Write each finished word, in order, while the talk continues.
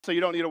so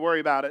you don't need to worry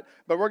about it.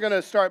 But we're going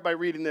to start by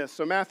reading this.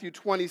 So Matthew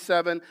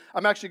 27,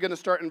 I'm actually going to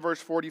start in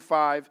verse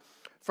 45.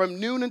 From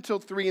noon until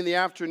 3 in the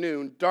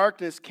afternoon,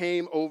 darkness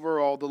came over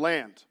all the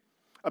land.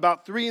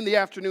 About 3 in the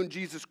afternoon,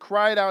 Jesus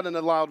cried out in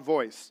a loud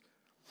voice.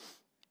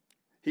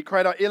 He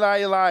cried out,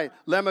 Eli, Eli,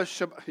 lema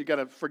Shabbat. You got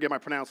to forget my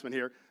pronouncement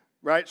here,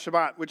 right?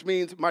 Shabbat, which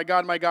means, my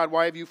God,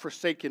 why have you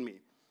forsaken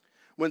me?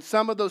 When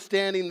some of those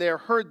standing there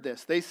heard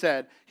this, they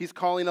said, he's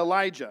calling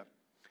Elijah.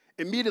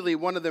 Immediately,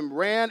 one of them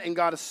ran and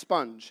got a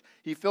sponge.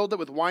 He filled it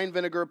with wine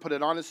vinegar, put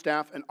it on his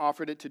staff, and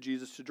offered it to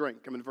Jesus to drink.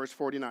 I'm in verse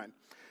 49.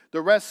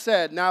 The rest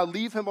said, now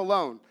leave him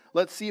alone.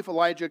 Let's see if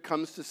Elijah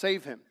comes to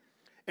save him.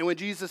 And when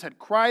Jesus had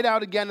cried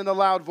out again in a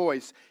loud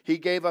voice, he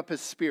gave up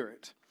his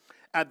spirit.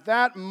 At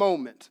that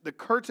moment, the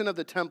curtain of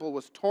the temple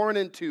was torn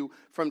in two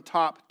from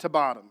top to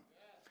bottom.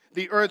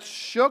 The earth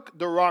shook,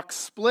 the rocks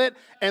split,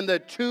 and the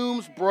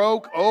tombs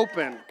broke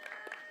open.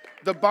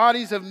 The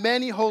bodies of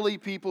many holy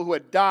people who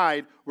had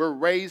died were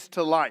raised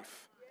to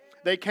life.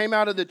 They came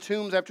out of the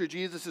tombs after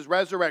Jesus'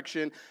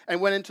 resurrection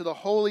and went into the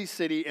holy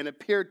city and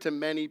appeared to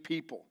many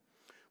people.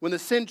 When the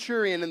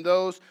centurion and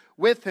those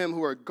with him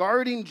who were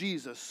guarding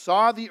Jesus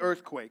saw the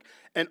earthquake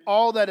and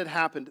all that had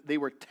happened, they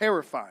were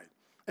terrified.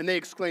 And they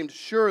exclaimed,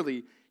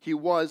 surely he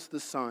was the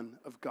Son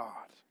of God.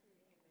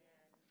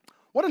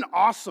 What an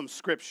awesome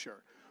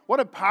scripture. What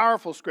a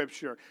powerful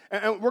scripture.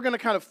 And we're going to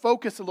kind of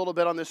focus a little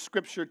bit on this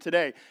scripture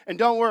today. And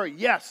don't worry,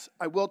 yes,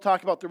 I will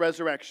talk about the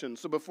resurrection.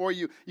 So before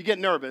you get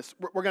nervous,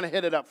 we're going to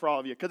hit it up for all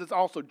of you because it's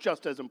also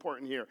just as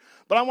important here.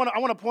 But I want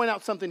to point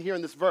out something here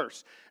in this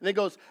verse. And it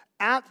goes,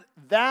 at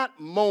that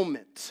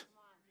moment.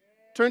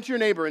 Turn to your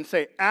neighbor and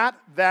say, at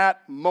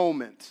that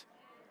moment.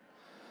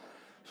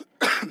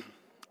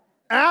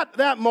 At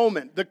that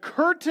moment, the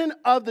curtain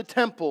of the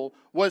temple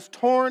was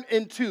torn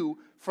in two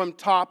from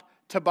top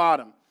to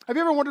bottom. Have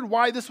you ever wondered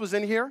why this was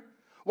in here?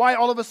 Why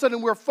all of a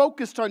sudden we're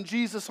focused on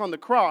Jesus on the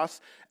cross,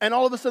 and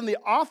all of a sudden the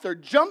author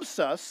jumps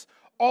us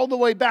all the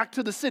way back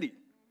to the city,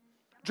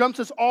 jumps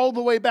us all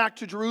the way back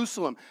to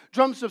Jerusalem,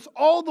 jumps us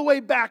all the way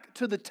back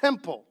to the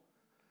temple.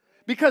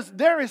 Because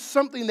there is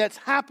something that's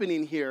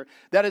happening here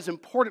that is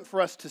important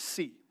for us to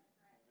see.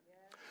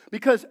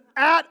 Because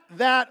at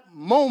that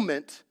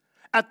moment,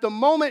 at the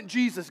moment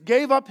Jesus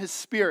gave up his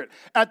spirit,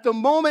 at the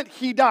moment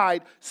he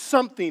died,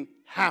 something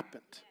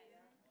happened.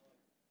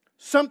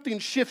 Something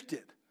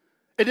shifted.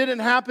 It didn't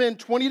happen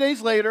 20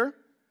 days later.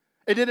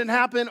 It didn't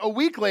happen a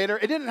week later.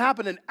 It didn't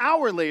happen an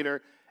hour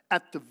later.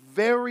 At the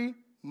very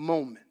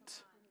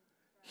moment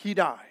he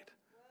died,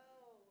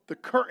 the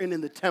curtain in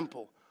the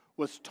temple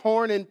was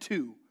torn in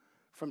two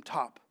from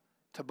top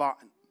to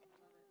bottom.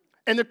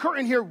 And the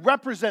curtain here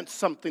represents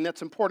something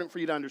that's important for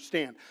you to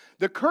understand.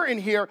 The curtain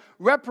here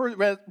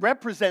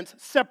represents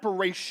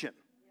separation.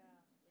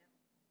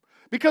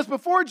 Because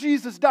before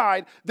Jesus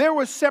died, there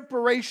was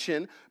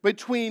separation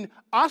between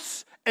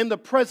us and the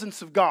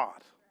presence of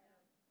God.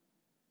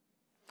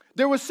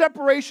 There was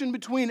separation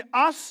between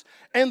us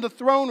and the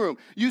throne room.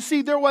 You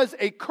see, there was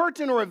a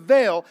curtain or a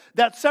veil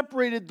that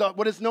separated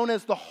what is known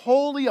as the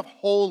Holy of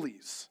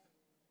Holies.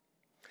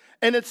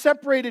 And it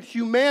separated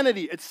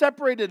humanity. It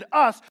separated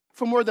us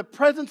from where the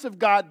presence of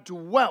God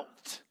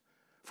dwelt,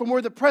 from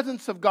where the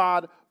presence of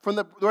God,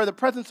 where the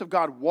presence of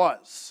God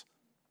was.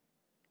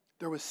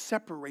 There was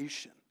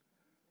separation.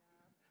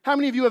 How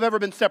many of you have ever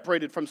been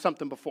separated from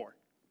something before?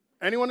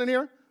 Anyone in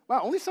here? Wow,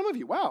 only some of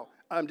you. Wow.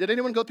 Did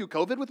anyone go through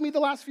COVID with me the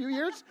last few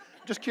years?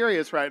 Just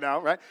curious right now,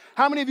 right?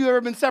 How many of you have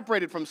ever been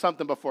separated from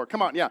something before?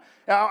 Come on, yeah.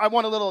 I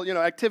want a little,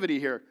 activity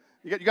here.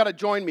 You got to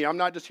join me. I'm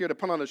not just here to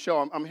put on a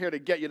show. I'm here to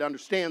get you to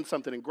understand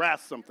something and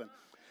grasp something.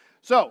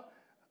 So,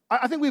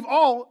 I think we've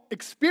all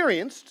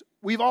experienced,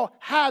 we've all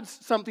had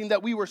something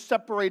that we were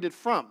separated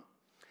from.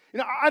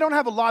 I don't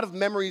have a lot of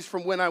memories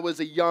from when I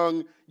was a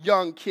young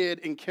kid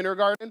in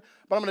kindergarten,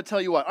 but I'm going to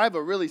tell you what, I have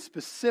a really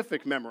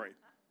specific memory,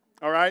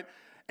 all right?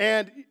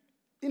 And,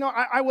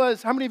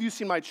 how many of you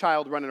seen my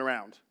child running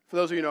around? For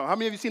those of you who know, how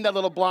many of you seen that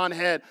little blonde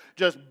head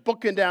just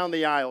booking down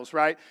the aisles,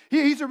 right?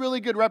 He's a really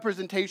good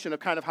representation of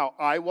kind of how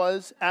I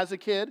was as a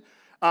kid.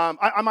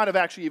 I might have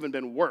actually even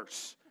been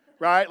worse,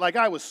 right? Like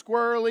I was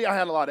squirrely, I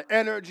had a lot of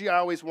energy, I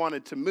always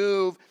wanted to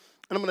move.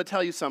 And I'm going to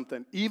tell you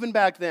something, even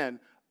back then,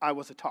 I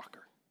was a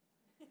talker.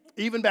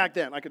 Even back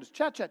then, I could just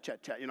chat,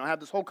 have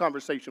this whole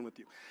conversation with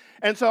you.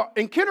 And so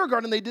in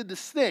kindergarten, they did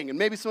this thing, and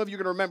maybe some of you are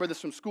going to remember this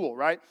from school,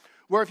 right?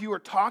 Where if you were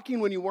talking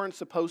when you weren't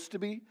supposed to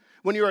be,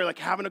 when you were like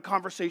having a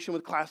conversation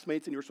with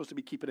classmates and you were supposed to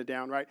be keeping it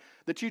down, right?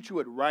 The teacher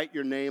would write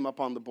your name up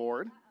on the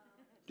board. Do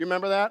you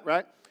remember that,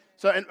 right?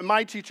 So and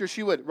my teacher,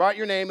 she would write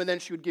your name and then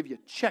she would give you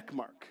a check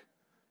mark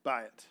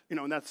by it.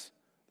 And that's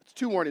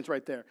 2 warnings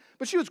right there.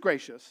 But she was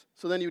gracious.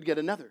 So then you would get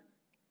another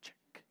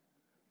check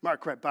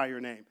mark right by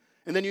your name.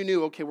 And then you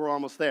knew, okay, we're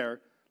almost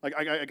there. Like,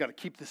 I got to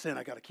keep this in.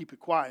 I got to keep it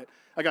quiet.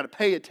 I got to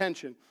pay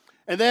attention.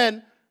 And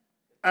then,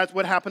 that's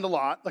what happened a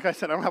lot. Like I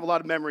said, I don't have a lot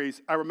of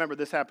memories. I remember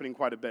this happening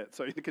quite a bit.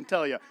 So it can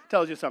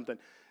tells you something.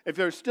 If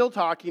you're still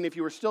talking, if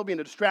you were still being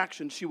a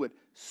distraction, she would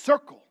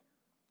circle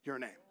your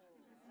name.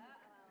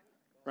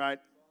 Right?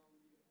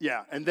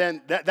 Yeah, and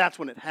then that's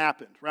when it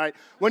happened, right?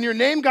 When your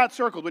name got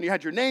circled, when you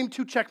had your name,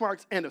 2 check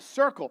marks, and a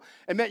circle,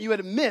 it meant you had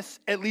to miss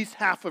at least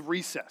half of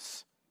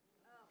recess.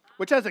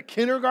 Which as a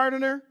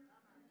kindergartner,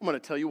 I'm going to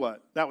tell you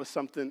what, that was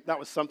something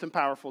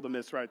powerful to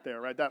miss right there,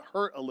 right? That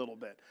hurt a little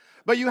bit.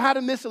 But you had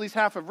to miss at least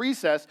half of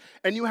recess,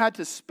 and you had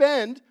to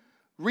spend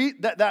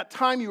that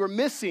time you were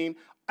missing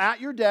at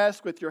your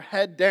desk with your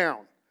head down.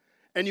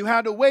 And you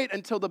had to wait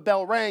until the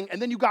bell rang,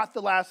 and then you got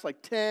the last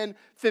 10,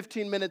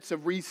 15 minutes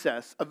of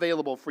recess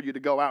available for you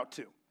to go out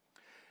to.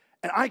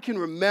 And I can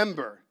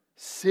remember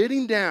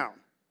sitting down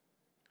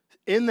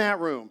in that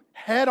room,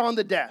 head on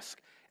the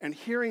desk, and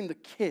hearing the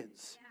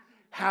kids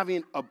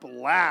having a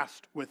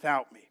blast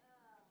without me.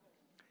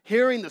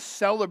 Hearing the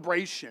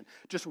celebration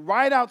just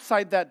right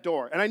outside that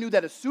door. And I knew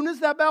that as soon as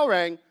that bell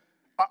rang,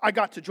 I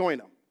got to join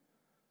them.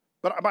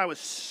 But I was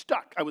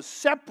stuck. I was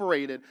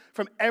separated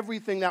from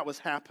everything that was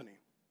happening.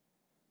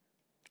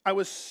 I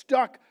was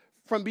stuck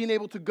from being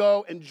able to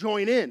go and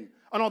join in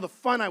on all the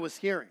fun I was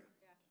hearing.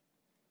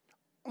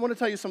 I want to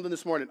tell you something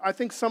this morning. I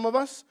think some of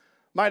us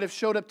might have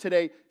showed up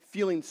today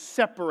feeling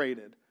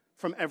separated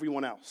from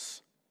everyone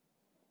else.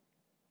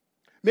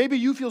 Maybe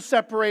you feel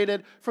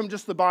separated from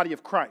just the body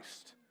of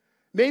Christ.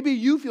 Maybe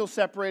you feel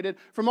separated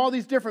from all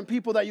these different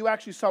people that you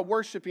actually saw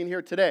worshiping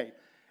here today.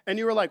 And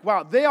you were like,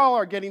 wow, they all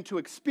are getting to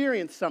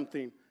experience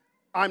something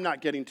I'm not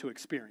getting to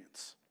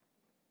experience.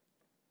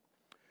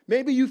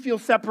 Maybe you feel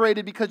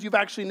separated because you've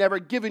actually never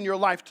given your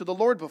life to the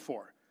Lord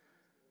before.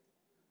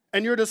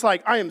 And you're just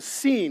like, I am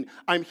seeing,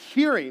 I'm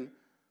hearing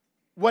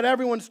what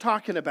everyone's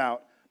talking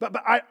about, but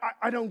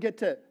I don't get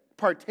to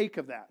partake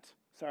of that.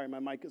 Sorry, my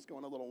mic is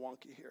going a little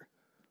wonky here.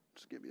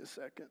 Just give me a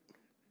second.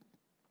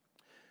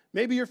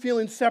 Maybe you're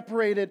feeling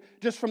separated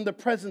just from the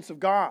presence of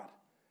God.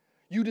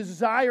 You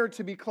desire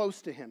to be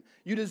close to Him.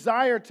 You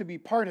desire to be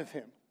part of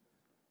Him.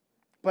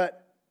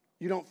 But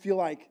you don't feel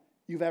like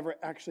you've ever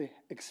actually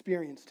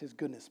experienced His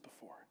goodness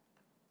before.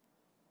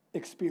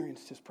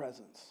 Experienced His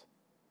presence.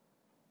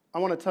 I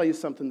want to tell you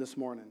something this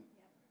morning.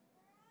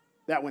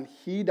 That when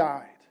He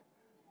died,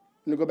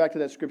 I'm going to go back to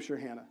that scripture,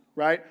 Hannah,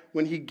 right?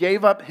 When He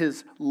gave up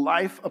His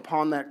life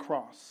upon that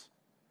cross,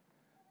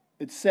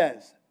 it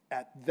says,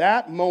 at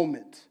that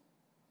moment,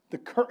 the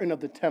curtain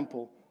of the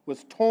temple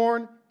was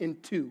torn in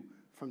two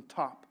from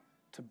top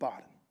to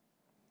bottom.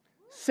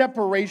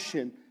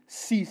 Separation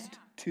ceased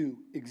to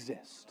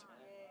exist.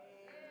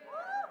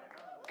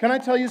 Can I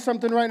tell you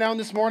something right now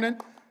this morning?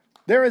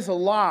 There is a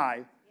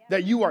lie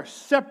that you are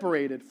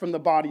separated from the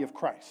body of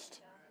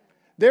Christ.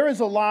 There is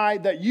a lie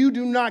that you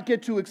do not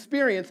get to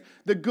experience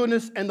the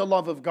goodness and the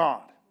love of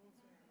God.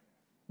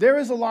 There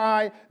is a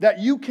lie that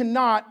you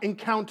cannot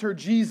encounter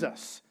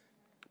Jesus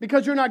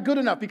because you're not good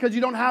enough, because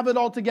you don't have it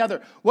all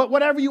together.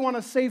 Whatever you want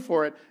to say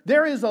for it,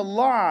 there is a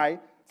lie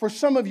for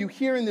some of you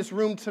here in this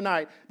room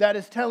tonight that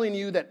is telling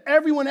you that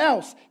everyone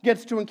else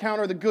gets to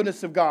encounter the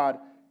goodness of God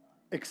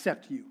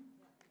except you.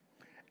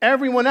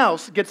 Everyone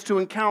else gets to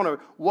encounter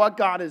what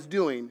God is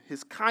doing,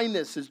 His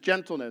kindness, His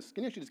gentleness.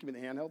 Can you actually just give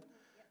me the handheld?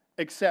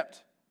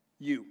 Except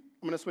you.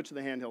 I'm going to switch to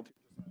the handheld.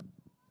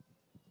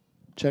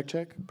 Check,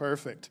 check.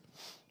 Perfect.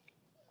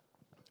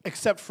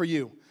 Except for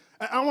you.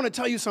 I want to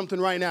tell you something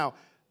right now.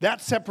 That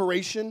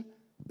separation,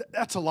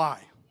 that's a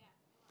lie.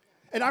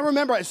 And I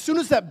remember as soon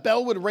as that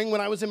bell would ring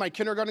when I was in my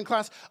kindergarten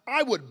class,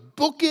 I would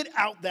book it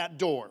out that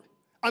door.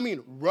 I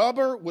mean,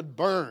 rubber would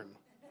burn.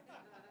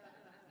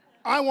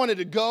 I wanted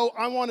to go.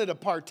 I wanted to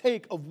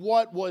partake of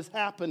what was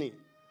happening.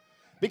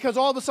 Because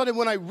all of a sudden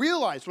when I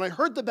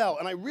heard the bell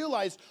and I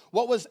realized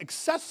what was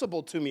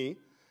accessible to me,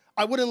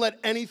 I wouldn't let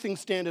anything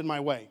stand in my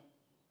way.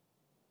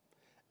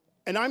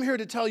 And I'm here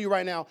to tell you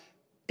right now,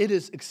 it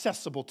is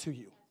accessible to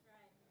you.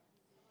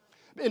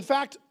 In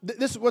fact,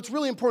 what's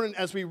really important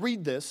as we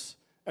read this,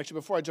 actually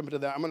before I jump into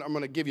that, I'm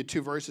going to give you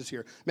 2 verses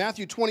here.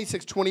 Matthew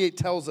 26:28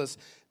 tells us,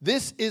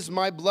 this is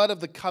my blood of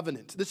the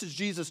covenant. This is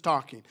Jesus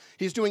talking.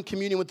 He's doing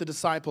communion with the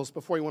disciples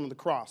before He went on the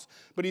cross.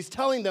 But He's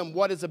telling them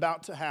what is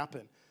about to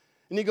happen.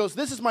 And He goes,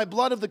 this is my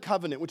blood of the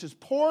covenant, which is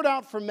poured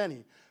out for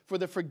many for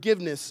the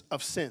forgiveness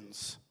of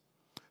sins.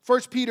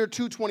 1 Peter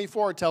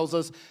 2:24 tells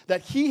us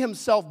that He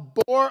Himself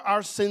bore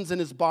our sins in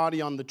His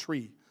body on the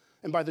tree.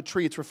 And by the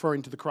tree, it's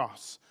referring to the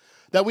cross.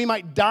 That we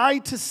might die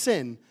to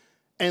sin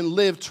and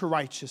live to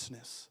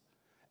righteousness.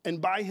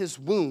 And by His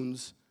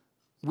wounds,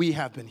 we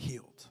have been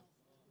healed.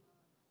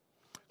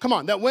 Come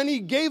on, that when He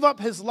gave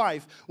up His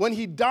life, when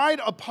He died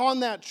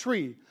upon that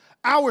tree,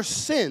 our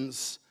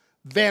sins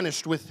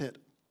vanished with it.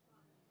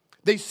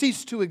 They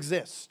ceased to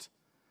exist.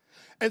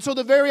 And so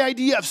the very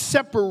idea of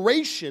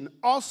separation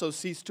also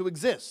ceased to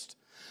exist.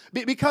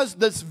 Because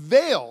this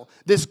veil,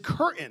 this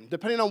curtain,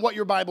 depending on what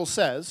your Bible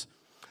says,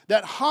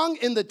 that hung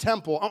in the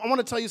temple, I want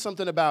to tell you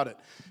something about it.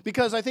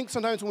 Because I think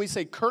sometimes when we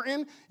say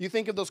curtain, you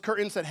think of those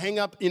curtains that hang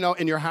up,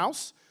 in your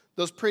house.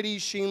 Those pretty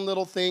sheen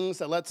little things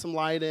that let some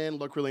light in,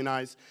 look really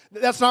nice.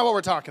 That's not what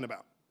we're talking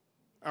about,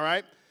 all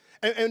right?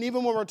 And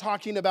even when we're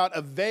talking about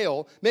a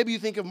veil, maybe you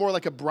think of more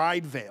like a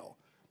bride veil.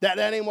 That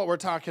ain't what we're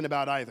talking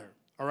about either,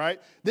 all right?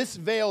 This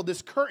veil,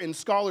 this curtain,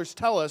 scholars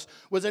tell us,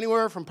 was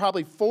anywhere from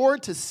probably 4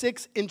 to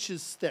 6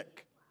 inches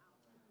thick.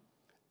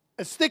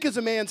 as thick as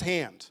a man's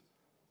hand,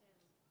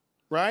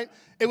 right?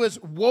 It was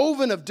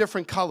woven of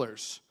different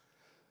colors.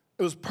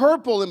 It was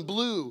purple and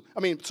blue,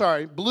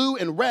 blue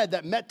and red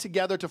that met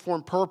together to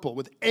form purple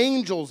with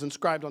angels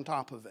inscribed on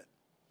top of it.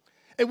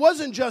 It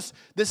wasn't just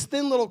this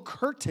thin little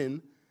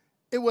curtain,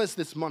 it was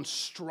this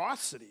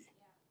monstrosity.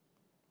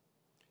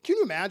 Can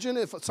you imagine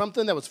if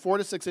something that was 4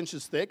 to 6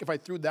 inches thick, if I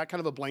threw that kind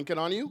of a blanket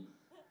on you?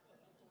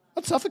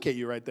 I'd suffocate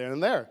you right there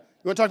and there.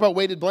 You want to talk about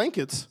weighted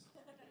blankets,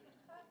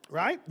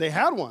 right? They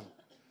had one.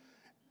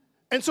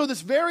 And so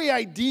this very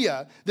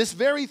idea, this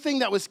very thing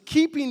that was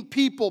keeping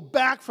people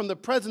back from the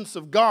presence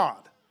of God,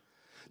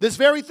 this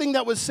very thing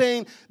that was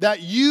saying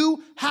that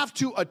you have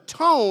to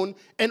atone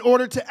in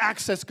order to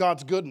access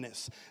God's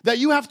goodness, that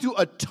you have to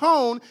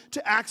atone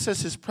to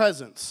access his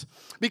presence.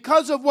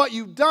 Because of what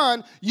you've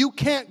done, you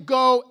can't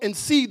go and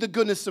see the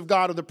goodness of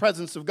God or the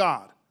presence of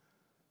God.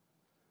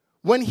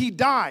 When he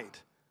died,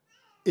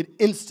 it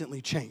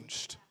instantly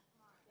changed.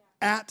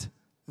 At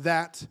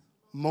that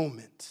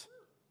moment.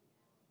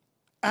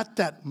 At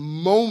that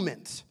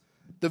moment,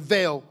 the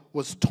veil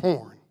was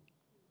torn.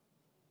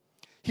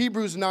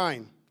 Hebrews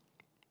 9,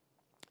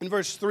 in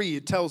verse 3,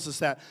 it tells us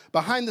that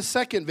behind the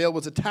second veil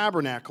was a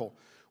tabernacle,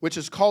 which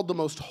is called the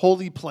most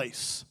holy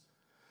place,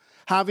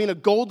 having a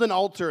golden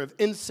altar of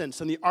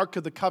incense and the Ark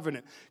of the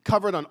Covenant,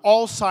 covered on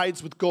all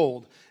sides with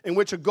gold, in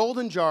which a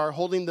golden jar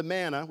holding the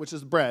manna, which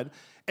is bread,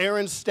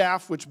 Aaron's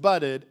staff which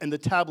budded, and the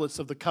tablets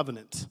of the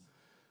covenant.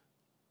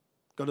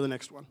 Go to the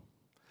next one.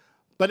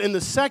 But in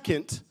the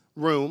second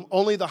room,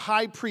 only the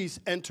high priest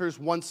enters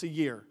once a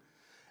year,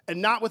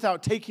 and not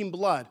without taking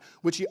blood,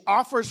 which he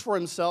offers for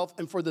himself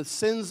and for the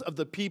sins of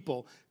the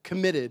people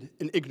committed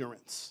in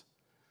ignorance.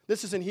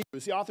 This is in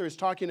Hebrews. The author is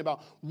talking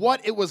about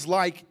what it was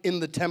like in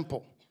the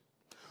temple.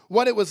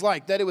 What it was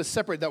like, that it was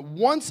separate, that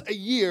once a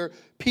year,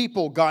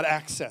 people got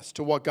access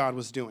to what God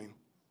was doing.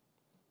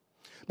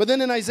 But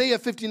then in Isaiah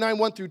 59,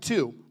 1 through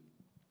 2,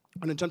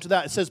 I'm going to jump to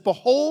that. It says,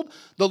 behold,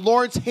 the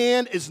Lord's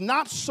hand is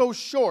not so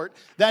short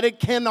that it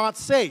cannot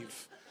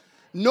save,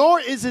 nor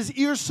is his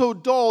ear so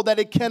dull that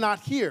it cannot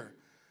hear.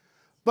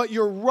 But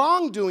your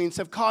wrongdoings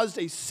have caused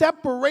a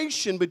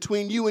separation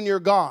between you and your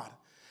God,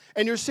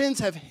 and your sins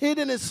have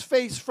hidden his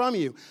face from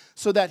you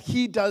so that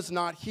he does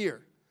not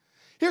hear.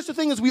 Here's the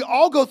thing is we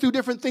all go through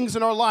different things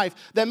in our life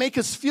that make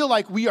us feel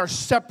like we are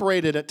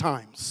separated at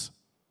times.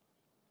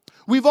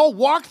 We've all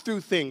walked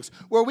through things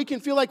where we can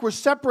feel like we're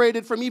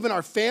separated from even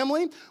our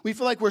family. We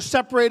feel like we're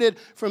separated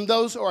from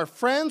those who are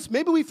friends.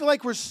 Maybe we feel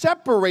like we're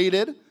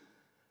separated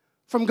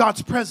from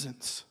God's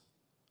presence.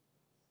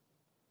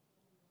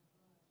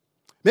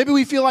 Maybe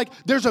we feel like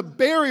there's a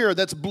barrier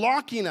that's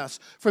blocking us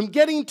from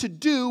getting to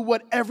do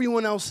what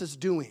everyone else is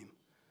doing.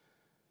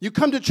 You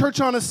come to church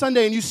on a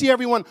Sunday and you see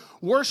everyone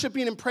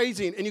worshiping and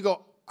praising, and you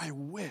go, I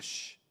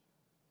wish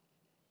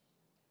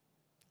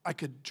I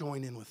could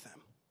join in with them.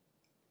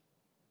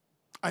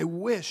 I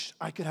wish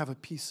I could have a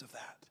piece of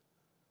that.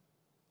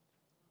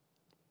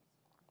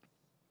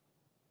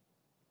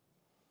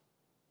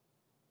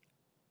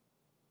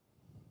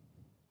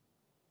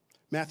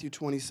 Matthew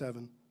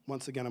 27,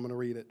 once again I'm going to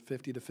read it,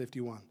 50 to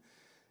 51.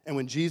 And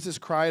when Jesus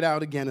cried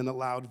out again in a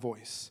loud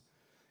voice,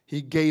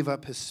 he gave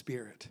up his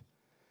spirit.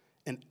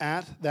 And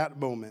at that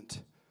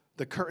moment,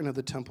 the curtain of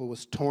the temple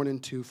was torn in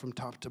two from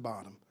top to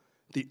bottom.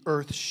 The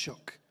earth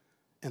shook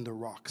and the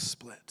rocks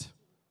split.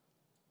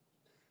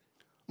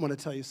 I want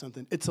to tell you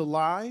something. It's a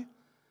lie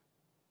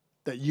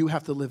that you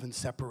have to live in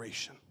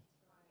separation.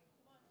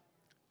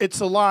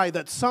 It's a lie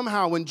that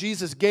somehow when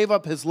Jesus gave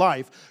up his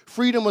life,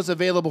 freedom was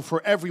available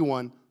for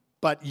everyone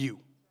but you.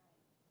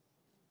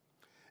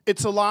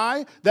 It's a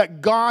lie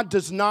that God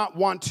does not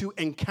want to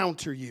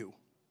encounter you.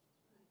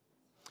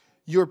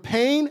 Your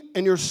pain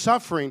and your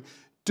suffering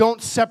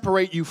don't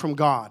separate you from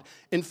God.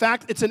 In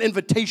fact, it's an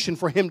invitation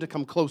for him to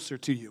come closer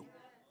to you.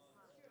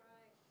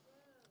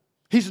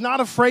 He's not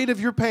afraid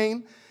of your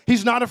pain.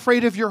 He's not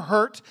afraid of your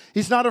hurt.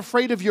 He's not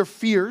afraid of your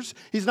fears.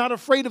 He's not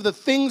afraid of the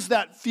things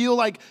that feel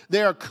like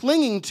they are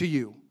clinging to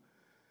you.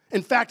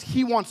 In fact,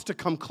 he wants to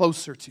come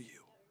closer to you.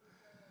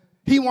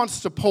 He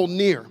wants to pull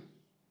near.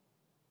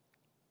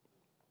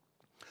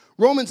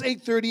 Romans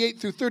 8:38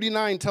 through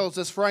 39 tells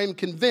us, for I am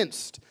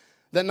convinced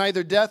that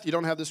neither death, you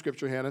don't have the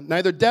scripture, Hannah,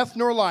 neither death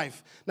nor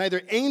life,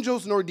 neither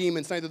angels nor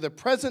demons, neither the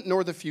present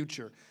nor the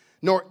future,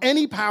 nor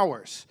any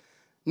powers,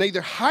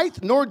 neither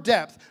height nor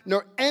depth,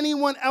 nor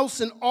anyone else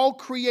in all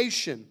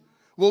creation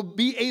will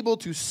be able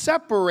to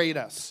separate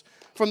us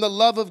from the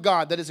love of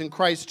God that is in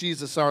Christ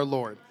Jesus our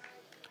Lord.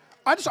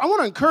 I want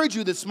to encourage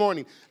you this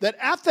morning that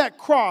at that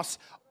cross,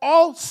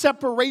 all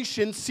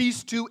separation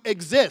ceased to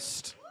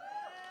exist.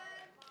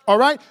 All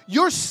right?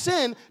 Your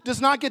sin does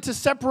not get to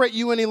separate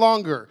you any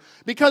longer.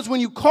 Because when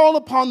you call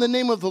upon the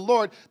name of the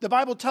Lord, the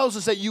Bible tells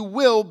us that you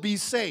will be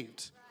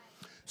saved.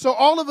 So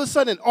all of a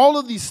sudden, all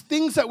of these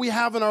things that we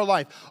have in our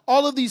life,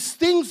 all of these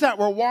things that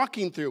we're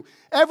walking through,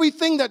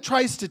 everything that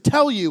tries to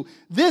tell you,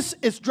 this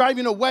is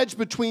driving a wedge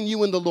between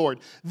you and the Lord.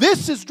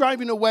 This is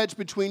driving a wedge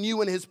between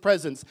you and his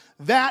presence.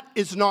 That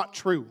is not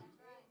true.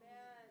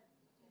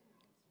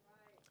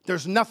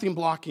 There's nothing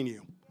blocking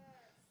you.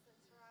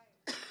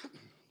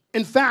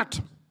 In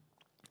fact,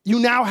 you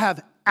now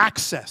have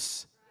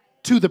access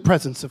to the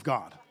presence of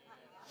God.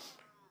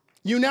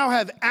 You now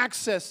have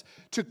access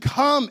to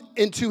come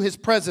into his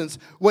presence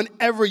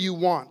whenever you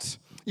want.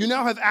 You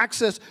now have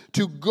access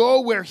to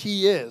go where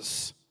he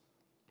is.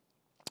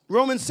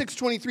 Romans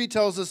 6:23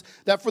 tells us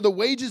that for the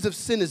wages of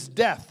sin is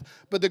death,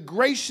 but the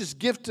gracious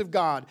gift of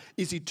God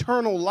is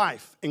eternal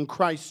life in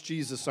Christ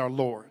Jesus our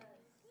Lord.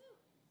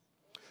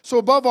 So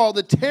above all,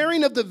 the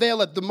tearing of the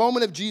veil at the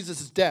moment of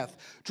Jesus' death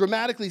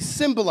dramatically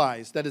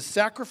symbolized that his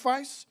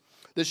sacrifice,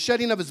 the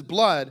shedding of his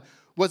blood,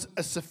 was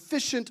a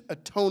sufficient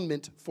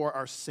atonement for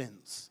our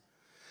sins.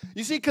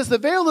 You see, because the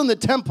veil in the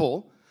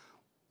temple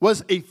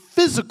was a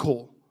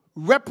physical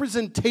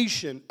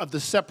representation of the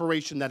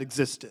separation that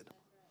existed.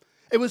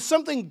 It was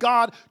something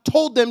God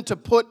told them to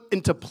put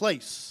into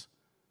place.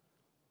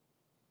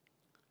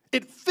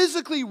 It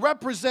physically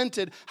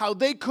represented how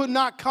they could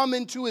not come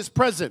into his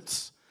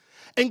presence.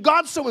 And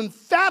God so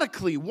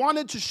emphatically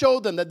wanted to show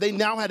them that they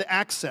now had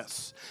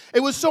access. It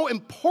was so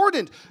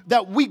important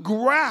that we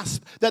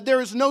grasp that there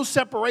is no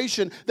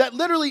separation, that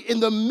literally in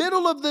the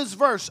middle of this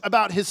verse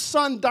about his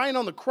son dying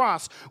on the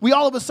cross, we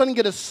all of a sudden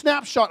get a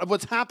snapshot of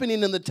what's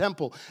happening in the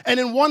temple. And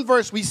in one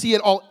verse, we see it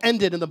all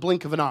ended in the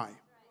blink of an eye.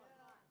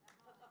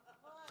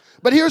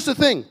 But here's the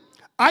thing.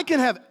 I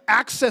can have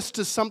access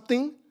to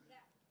something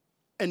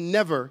and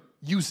never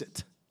use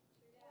it.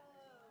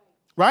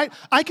 Right?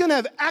 I can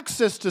have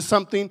access to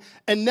something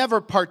and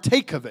never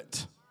partake of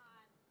it.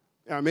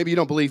 Maybe you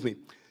don't believe me.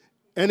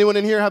 Anyone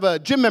in here have a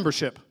gym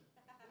membership?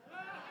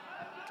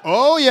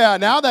 Oh, yeah,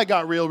 now that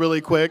got real really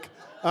quick.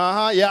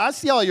 Yeah, I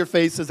see all your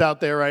faces out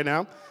there right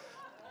now.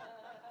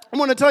 I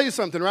want to tell you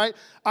something, right?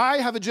 I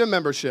have a gym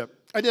membership.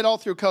 I did all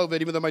through COVID,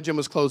 even though my gym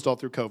was closed all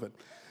through COVID.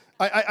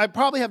 I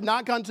probably have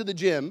not gone to the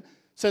gym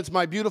since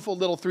my beautiful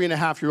little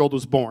 3.5-year-old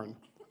was born.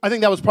 I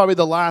think that was probably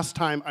the last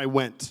time I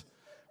went.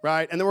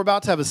 Right? And then we're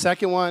about to have a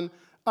second one.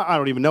 I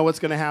don't even know what's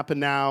going to happen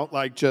now.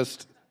 Like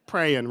just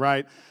praying,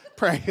 right?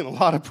 Praying, a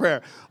lot of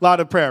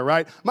prayer,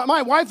 right?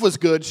 My wife was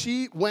good.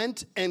 She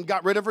went and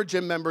got rid of her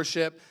gym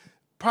membership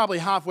probably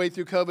halfway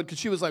through COVID because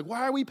she was like,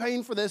 why are we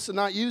paying for this and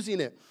not using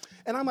it?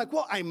 And I'm like,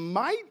 well, I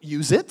might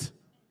use it.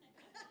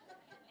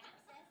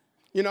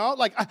 You know,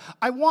 like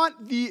I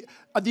want the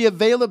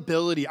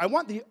availability. I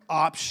want the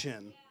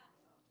option.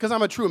 Because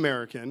I'm a true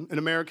American, and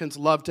Americans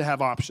love to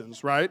have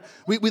options, right?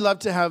 We love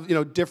to have,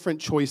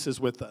 different choices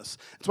with us.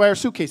 That's why our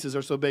suitcases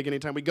are so big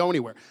anytime we go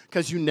anywhere,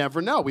 because you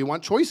never know. We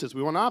want choices.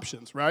 We want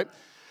options, right?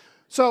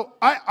 So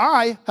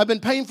I have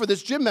been paying for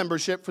this gym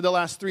membership for the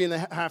last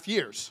 3.5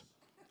 years.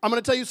 I'm going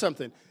to tell you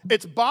something.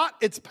 It's bought,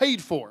 it's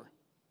paid for,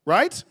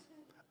 right?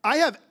 I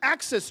have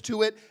access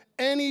to it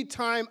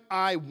anytime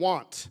I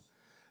want.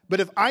 But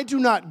if I do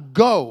not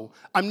go,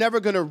 I'm never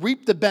going to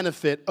reap the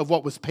benefit of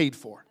what was paid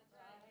for.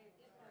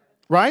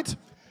 Right?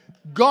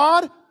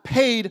 God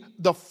paid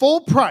the full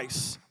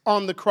price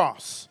on the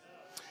cross.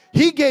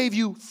 He gave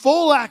you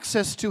full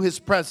access to his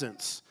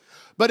presence.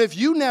 But if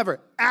you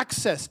never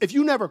access, if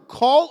you never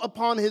call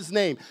upon his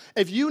name,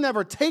 if you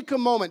never take a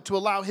moment to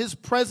allow his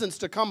presence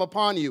to come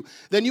upon you,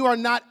 then you are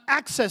not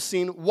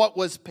accessing what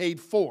was paid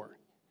for.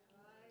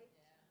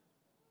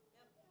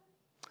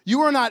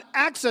 You are not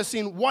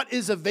accessing what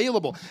is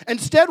available.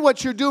 Instead,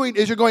 what you're doing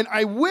is you're going,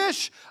 I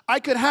wish I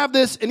could have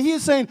this. And he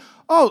is saying,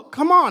 oh,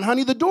 come on,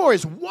 honey, the door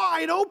is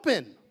wide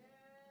open.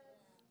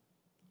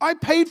 I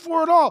paid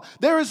for it all.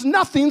 There is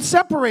nothing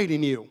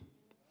separating you.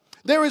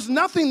 There is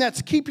nothing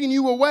that's keeping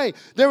you away.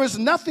 There is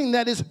nothing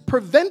that is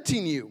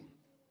preventing you.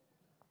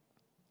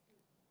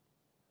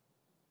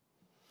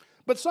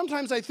 But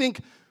sometimes I think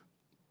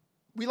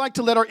we like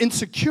to let our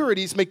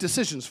insecurities make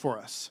decisions for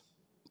us.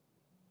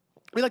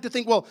 We like to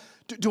think, well,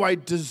 do I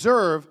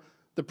deserve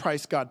the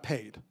price God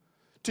paid?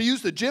 To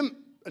use the gym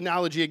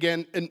analogy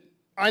again, and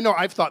I know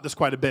I've thought this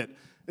quite a bit,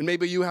 and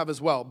maybe you have as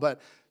well,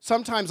 but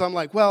sometimes I'm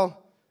like,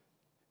 well,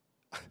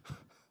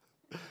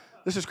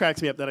 this just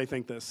cracks me up that I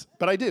think this,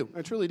 but I do.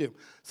 I truly do.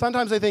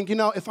 Sometimes I think,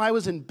 if I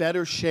was in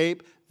better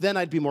shape, then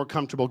I'd be more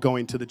comfortable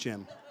going to the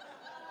gym.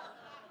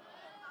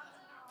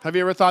 Have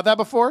you ever thought that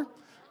before?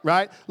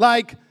 Right?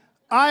 Like,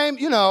 I'm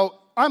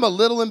a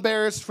little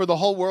embarrassed for the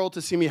whole world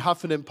to see me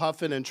huffing and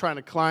puffing and trying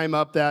to climb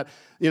up that,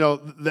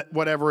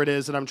 whatever it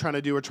is that I'm trying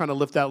to do or trying to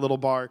lift that little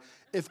bar.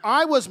 If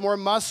I was more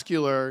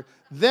muscular,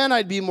 then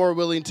I'd be more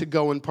willing to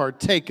go and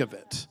partake of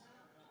it.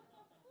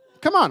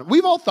 Come on,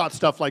 we've all thought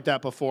stuff like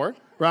that before,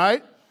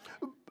 right?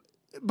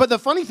 But the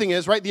funny thing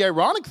is, right, the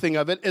ironic thing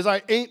of it is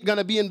I ain't going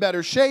to be in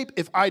better shape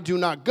if I do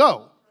not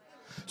go.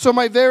 So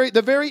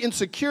the very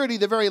insecurity,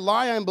 the very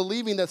lie I'm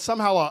believing that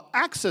somehow I'll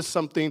access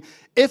something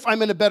if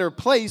I'm in a better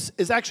place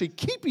is actually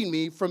keeping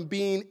me from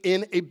being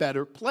in a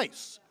better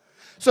place.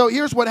 So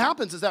here's what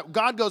happens is that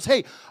God goes,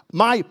 hey,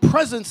 my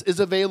presence is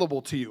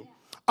available to you.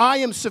 I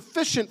am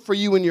sufficient for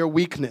you in your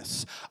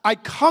weakness. I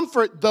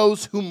comfort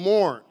those who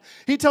mourn.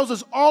 He tells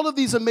us all of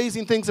these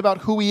amazing things about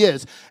who he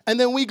is. And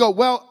then we go,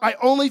 well, I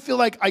only feel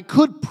like I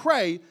could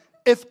pray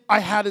if I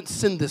hadn't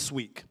sinned this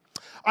week.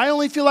 I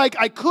only feel like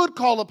I could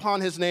call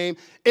upon his name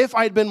if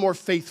I'd been more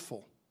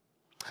faithful.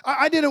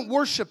 I didn't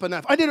worship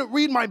enough. I didn't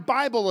read my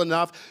Bible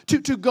enough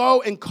to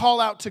go and call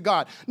out to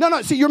God.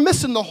 No, see, you're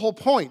missing the whole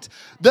point.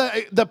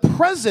 The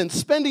presence,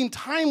 spending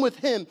time with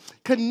him,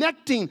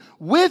 connecting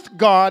with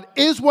God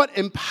is what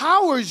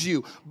empowers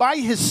you by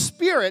his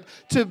Spirit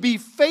to be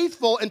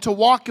faithful and to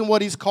walk in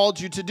what he's called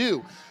you to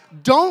do.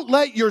 Don't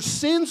let your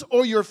sins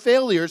or your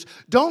failures,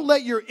 don't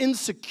let your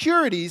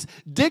insecurities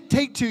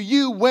dictate to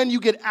you when you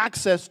get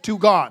access to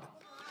God.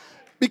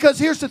 Because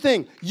here's the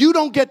thing, you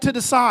don't get to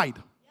decide.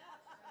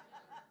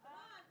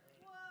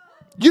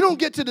 You don't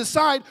get to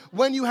decide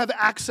when you have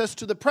access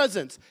to the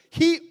presence.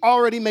 He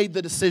already made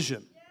the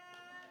decision.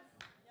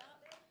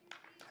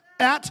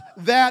 At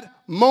that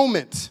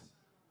moment,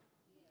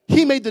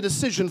 he made the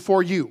decision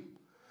for you.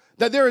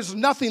 That there is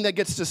nothing that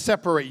gets to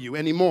separate you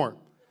anymore.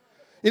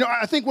 You know,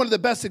 I think one of the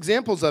best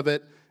examples of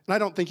it, and I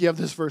don't think you have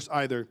this verse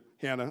either,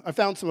 Hannah. I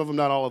found some of them,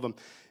 not all of them,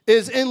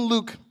 is in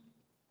Luke.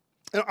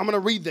 I'm going to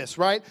read this,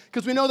 right?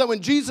 Because we know that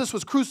when Jesus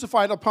was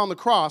crucified upon the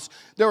cross,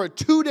 there were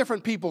two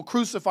different people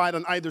crucified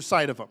on either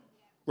side of him.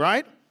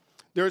 Right?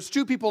 There's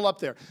two people up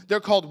there.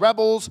 They're called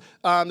rebels.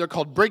 They're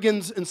called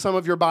brigands in some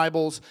of your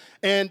Bibles.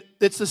 And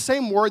it's the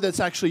same word that's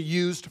actually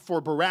used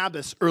for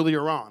Barabbas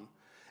earlier on.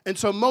 And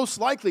so most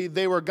likely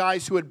they were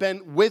guys who had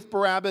been with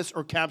Barabbas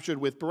or captured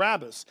with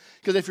Barabbas.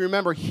 Because if you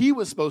remember, he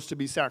was supposed to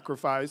be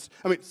sacrificed.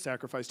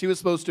 He was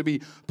supposed to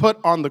be put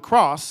on the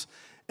cross.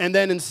 And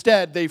then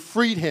instead they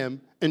freed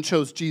him and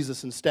chose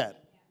Jesus instead.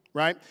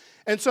 Right?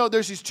 And so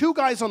there's these two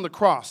guys on the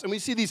cross. And we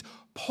see these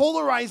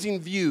polarizing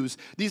views,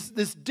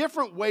 this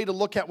different way to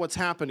look at what's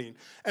happening.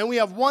 And we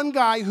have one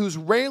guy who's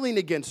railing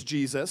against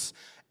Jesus,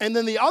 and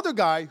then the other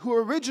guy who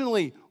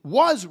originally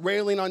was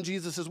railing on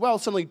Jesus as well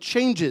suddenly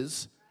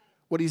changes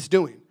what he's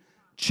doing,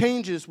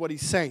 changes what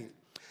he's saying.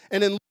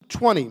 And in Luke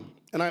 20,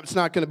 and it's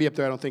not going to be up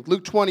there, I don't think,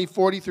 Luke 20,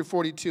 40 through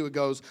 42, it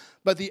goes,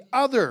 "But the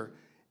other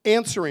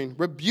answering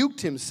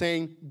rebuked him,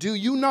 saying, 'Do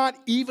you not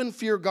even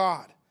fear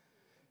God,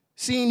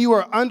 seeing you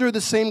are under the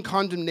same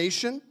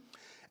condemnation?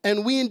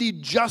 And we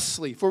indeed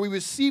justly, for we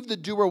receive the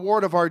due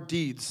reward of our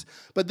deeds.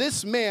 But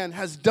this man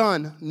has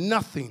done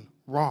nothing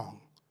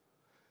wrong.'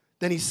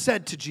 Then he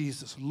said to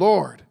Jesus,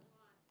 'Lord,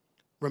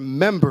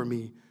 remember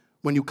me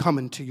when you come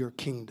into your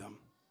kingdom.'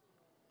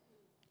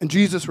 And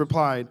Jesus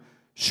replied,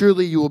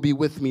 'Surely you will be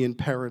with me in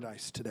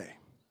paradise today.'"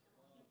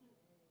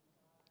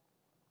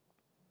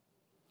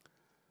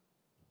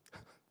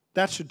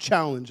 That should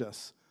challenge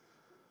us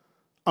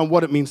on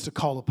what it means to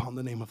call upon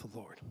the name of the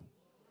Lord.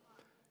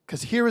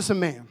 Because here is a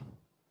man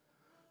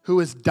who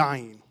is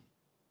dying.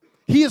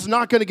 He is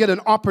not going to get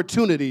an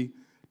opportunity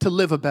to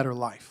live a better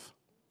life.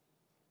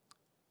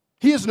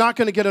 He is not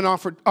going to get an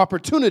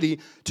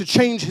opportunity to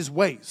change his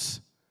ways.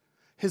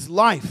 His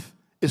life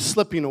is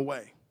slipping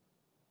away.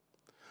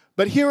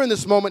 But here in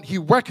this moment, he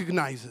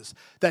recognizes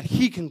that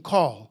he can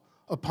call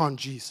upon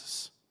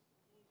Jesus.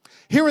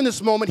 Here in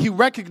this moment, he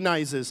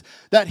recognizes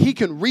that he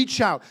can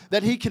reach out,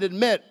 that he can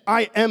admit,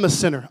 "I am a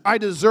sinner. I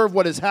deserve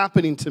what is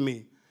happening to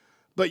me,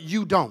 but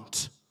you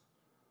don't.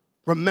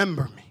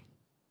 Remember me."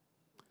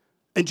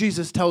 And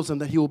Jesus tells him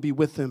that he will be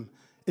with him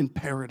in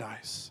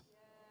paradise.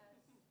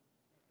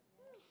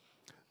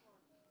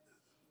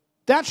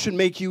 That should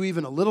make you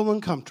even a little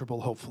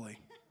uncomfortable, hopefully.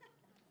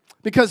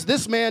 Because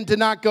this man did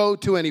not go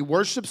to any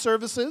worship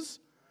services,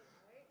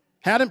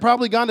 hadn't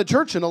probably gone to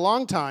church in a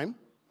long time,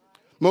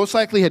 most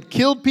likely had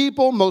killed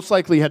people, most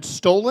likely had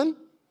stolen.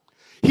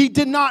 He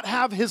did not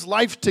have his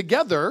life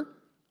together.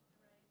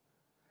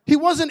 He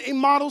wasn't a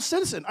model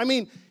citizen. I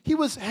mean, he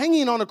was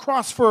hanging on a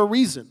cross for a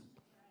reason.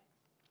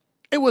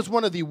 It was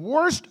one of the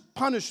worst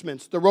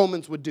punishments the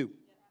Romans would do.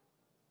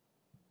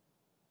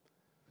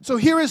 So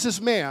here is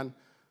this man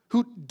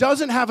who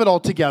doesn't have it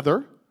all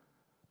together,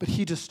 but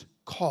he just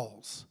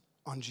calls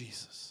on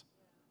Jesus.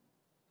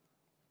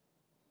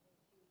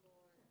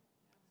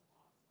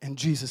 And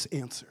Jesus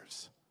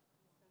answers.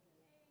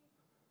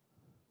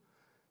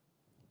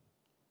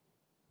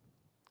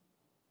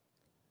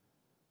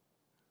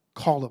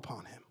 Call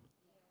upon him.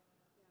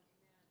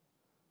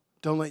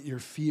 Don't let your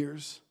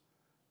fears,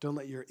 don't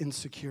let your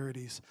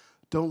insecurities,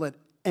 don't let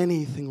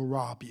anything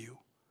rob you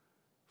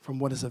from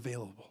what is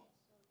available.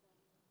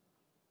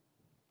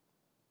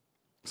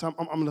 So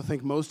I'm going to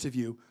think most of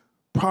you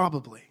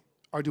probably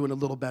are doing a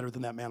little better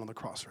than that man on the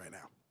cross right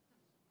now.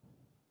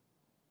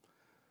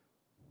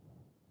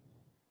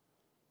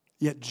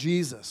 Yet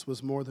Jesus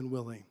was more than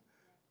willing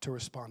to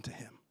respond to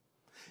him.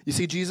 You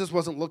see, Jesus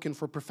wasn't looking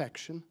for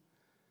perfection.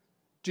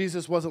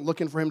 Jesus wasn't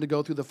looking for him to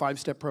go through the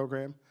 5-step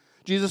program.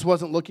 Jesus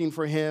wasn't looking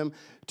for him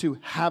to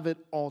have it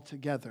all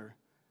together.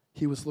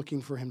 He was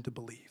looking for him to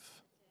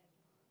believe.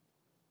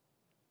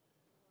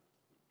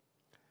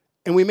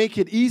 And we make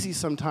it easy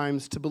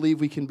sometimes to believe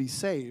we can be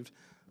saved,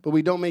 but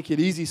we don't make it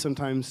easy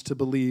sometimes to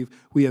believe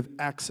we have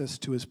access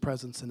to his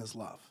presence and his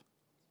love.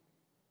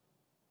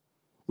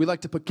 We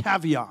like to put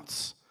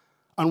caveats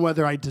on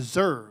whether I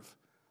deserve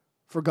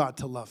for God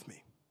to love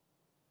me.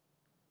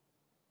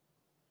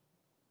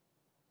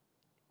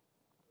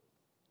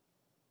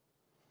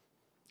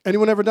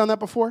 Anyone ever done that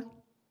before?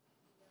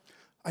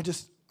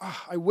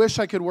 I wish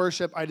I could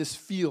worship. I just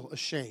feel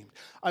ashamed.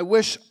 I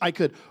wish I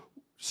could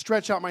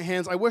stretch out my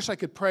hands. I wish I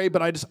could pray,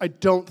 but I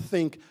don't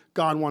think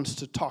God wants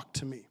to talk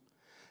to me.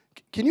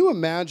 Can you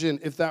imagine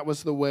if that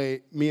was the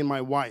way me and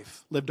my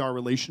wife lived our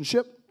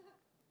relationship?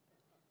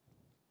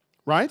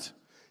 Right?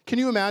 Can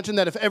you imagine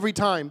that if every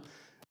time,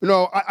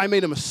 I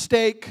made a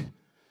mistake,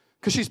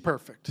 because she's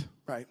perfect,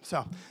 right?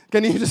 So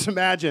can you just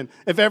imagine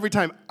if every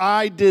time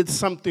I did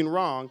something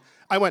wrong,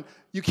 I went,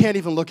 you can't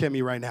even look at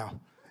me right now.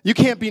 You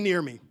can't be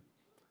near me.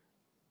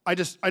 I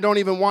don't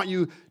even want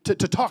you to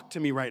talk to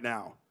me right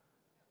now.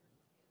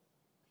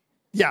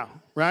 Yeah,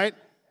 right?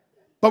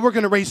 But we're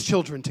going to raise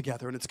children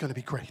together, and it's going to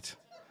be great.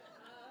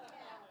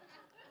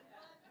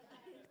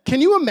 Can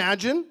you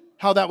imagine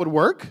how that would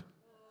work?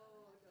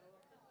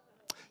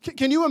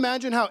 Can you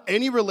imagine how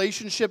any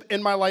relationship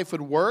in my life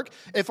would work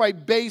if I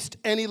based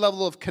any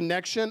level of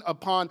connection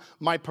upon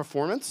my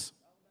performance?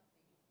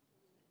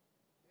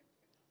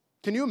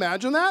 Can you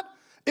imagine that?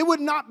 It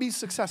would not be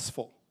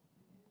successful.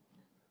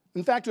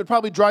 In fact, it would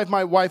probably drive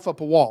my wife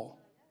up a wall.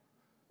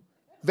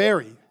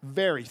 Very,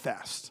 very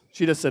fast.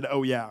 She just said,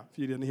 oh yeah, if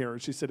you didn't hear her.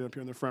 She's sitting up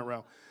here in the front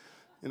row.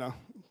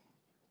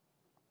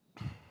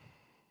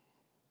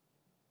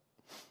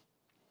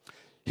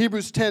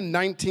 Hebrews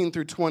 10:19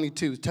 through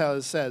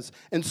 22 says,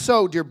 and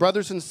so, dear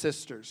brothers and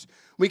sisters,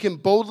 we can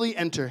boldly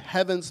enter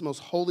heaven's most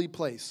holy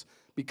place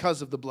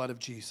because of the blood of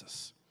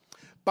Jesus.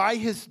 By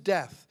his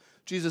death,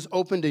 Jesus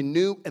opened a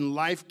new and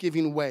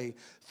life-giving way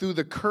through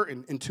the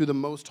curtain into the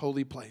most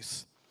holy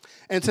place.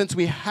 And since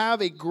we have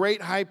a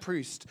great high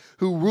priest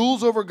who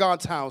rules over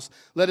God's house,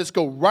 let us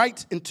go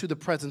right into the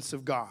presence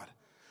of God,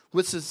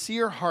 with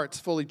sincere hearts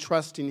fully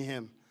trusting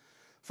him.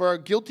 For our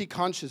guilty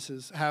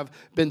consciences have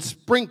been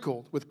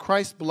sprinkled with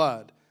Christ's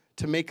blood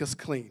to make us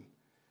clean,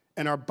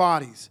 and our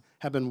bodies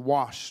have been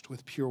washed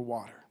with pure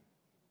water.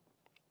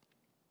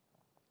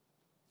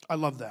 I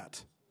love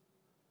that.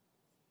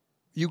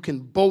 You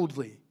can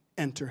boldly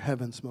enter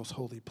heaven's most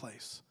holy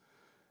place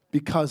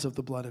because of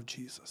the blood of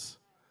Jesus,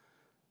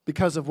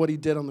 because of what he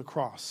did on the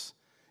cross.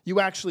 You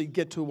actually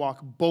get to walk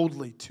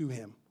boldly to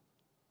him.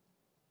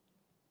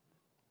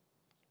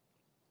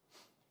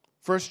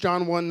 1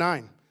 John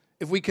 1:9.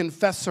 If we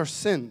confess our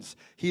sins,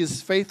 he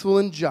is faithful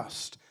and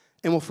just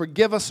and will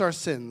forgive us our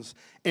sins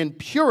and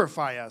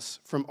purify us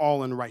from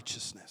all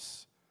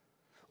unrighteousness.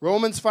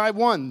 Romans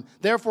 5:1.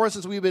 Therefore,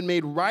 since we've been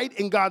made right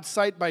in God's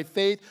sight by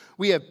faith,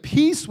 we have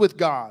peace with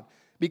God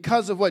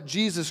because of what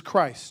Jesus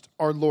Christ,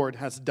 our Lord,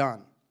 has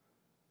done.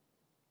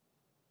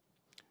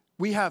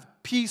 We have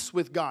peace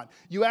with God.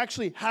 You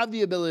actually have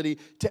the ability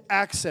to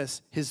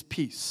access his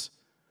peace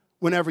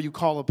whenever you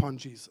call upon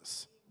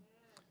Jesus.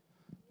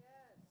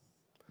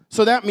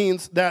 So that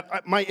means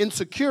that my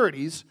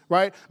insecurities,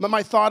 right,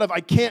 my thought of I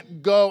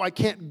can't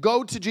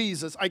go to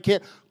Jesus, I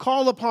can't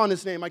call upon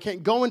his name, I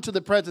can't go into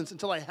the presence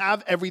until I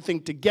have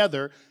everything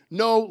together,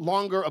 no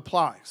longer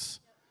applies.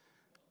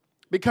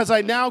 Because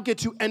I now get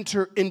to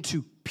enter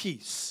into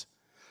peace.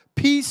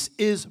 Peace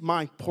is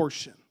my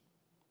portion.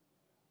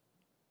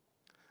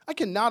 I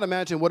cannot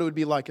imagine what it would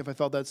be like if I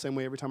felt that same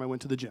way every time I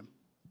went to the gym.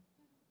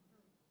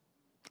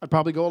 I'd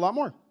probably go a lot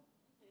more.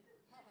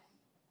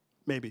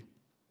 Maybe.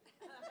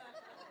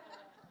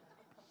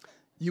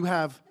 You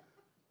have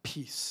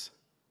peace.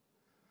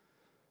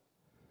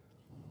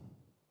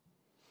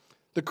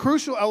 The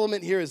crucial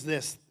element here is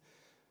this.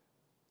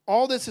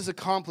 All this is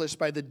accomplished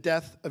by the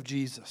death of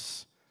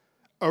Jesus,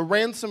 a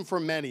ransom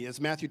for many,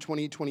 as Matthew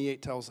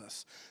 20:28 tells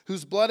us,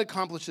 whose blood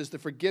accomplishes the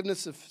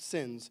forgiveness of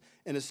sins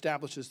and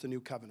establishes the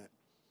new covenant.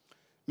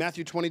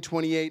 Matthew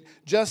 20:28,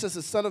 just as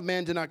the Son of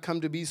Man did not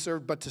come to be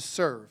served, but to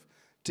serve,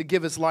 to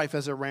give his life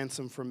as a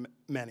ransom for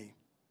many.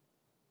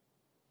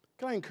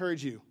 Can I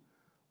encourage you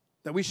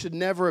that we should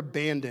never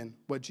abandon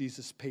what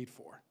Jesus paid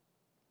for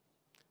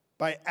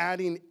by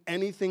adding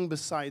anything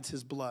besides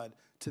his blood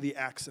to the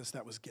access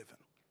that was given?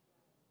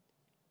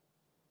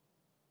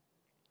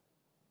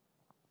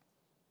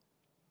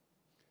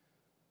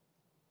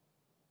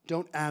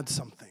 Don't add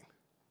something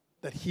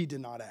that he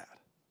did not add.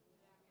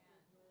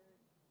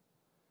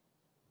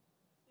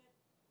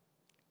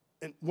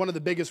 And one of the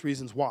biggest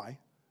reasons why,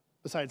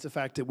 besides the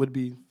fact it would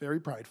be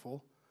very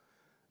prideful,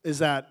 is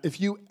that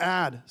if you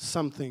add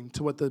something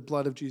to what the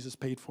blood of Jesus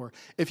paid for,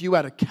 if you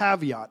add a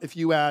caveat, if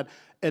you add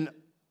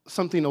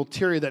something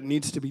ulterior that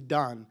needs to be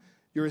done,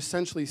 you're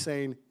essentially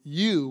saying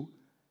you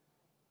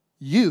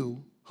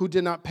who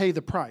did not pay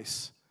the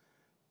price,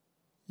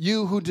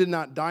 you who did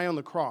not die on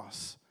the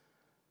cross,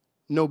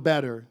 know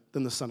better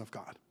than the Son of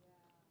God.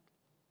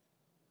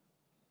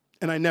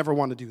 And I never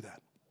want to do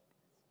that.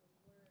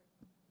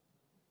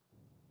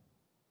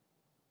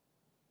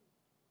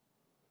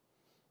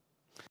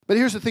 But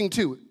here's the thing,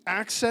 too.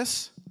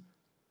 Access,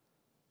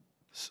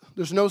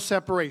 there's no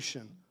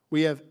separation.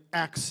 We have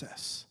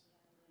access.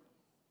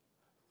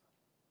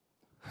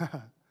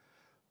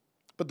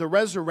 But the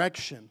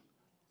resurrection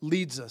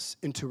leads us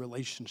into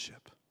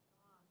relationship.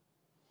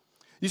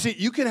 You see,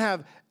 you can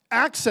have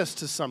access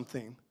to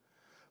something,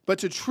 but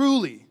to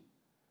truly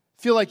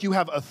feel like you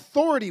have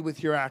authority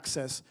with your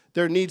access,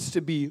 there needs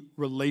to be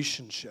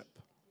relationship.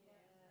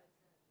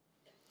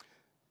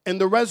 And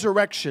the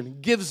resurrection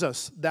gives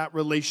us that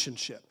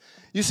relationship.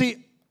 You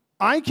see,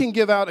 I can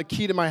give out a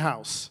key to my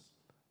house.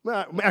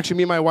 Well, actually,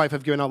 me and my wife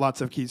have given out lots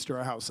of keys to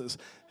our houses.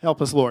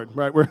 Help us, Lord,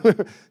 right?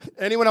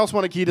 Anyone else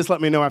want a key, just let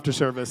me know after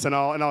service, and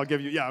I'll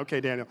give you, yeah, okay,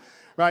 Daniel.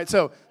 Right,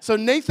 so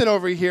Nathan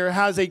over here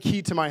has a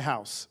key to my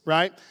house,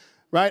 right?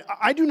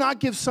 I do not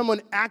give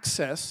someone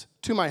access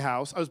to my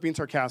house. I was being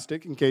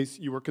sarcastic in case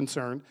you were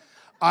concerned.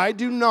 I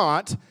do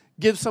not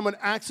give someone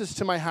access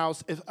to my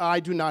house if I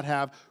do not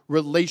have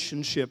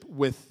relationship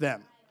with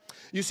them.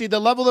 You see, the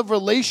level of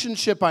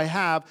relationship I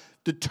have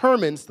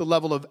determines the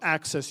level of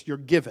access you're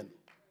given,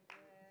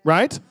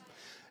 right?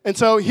 And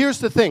so here's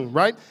the thing,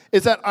 right,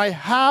 is that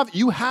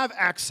you have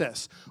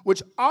access,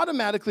 which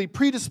automatically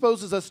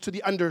predisposes us to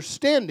the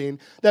understanding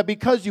that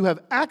because you have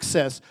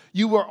access,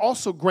 you are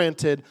also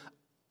granted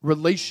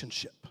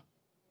relationship.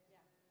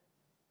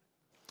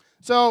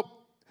 So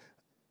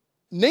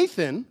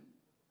Nathan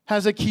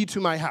has a key to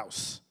my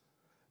house.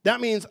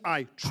 That means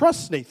I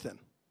trust Nathan,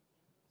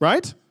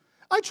 right?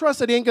 I trust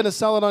that he ain't going to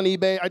sell it on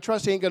eBay. I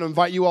trust he ain't going to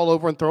invite you all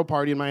over and throw a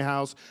party in my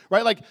house,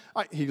 right? Like,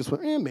 he just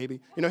went,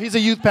 maybe. He's a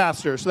youth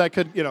pastor, so that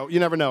could, you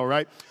never know,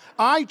 right?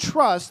 I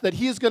trust that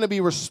he is going to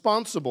be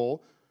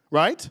responsible,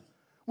 right,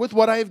 with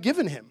what I have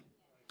given him.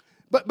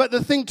 But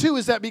the thing, too,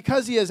 is that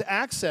because he has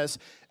access,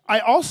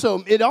 it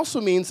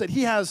also means that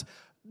he has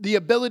the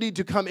ability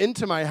to come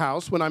into my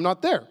house when I'm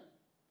not there.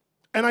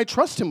 And I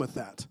trust him with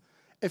that.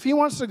 If he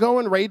wants to go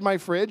and raid my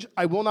fridge,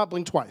 I will not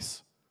blink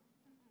twice.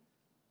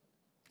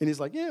 And he's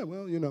like, yeah,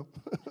 well,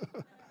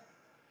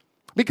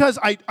 Because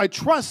I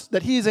trust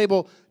that he is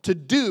able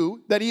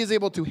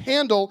to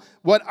handle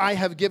what I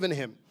have given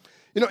him.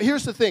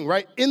 Here's the thing,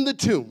 right? In the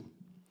tomb,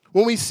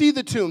 when we see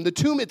the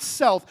tomb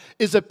itself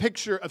is a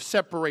picture of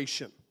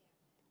separation,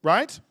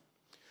 right?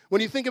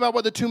 When you think about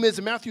what the tomb is,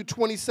 in Matthew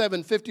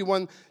 27,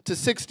 51 to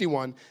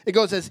 61, it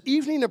goes, as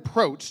evening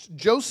approached,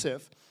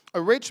 Joseph,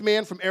 a rich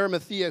man from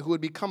Arimathea who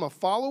had become a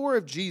follower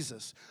of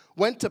Jesus,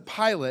 went to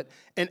Pilate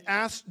and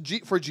asked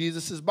for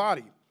Jesus'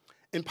 body.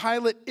 And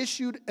Pilate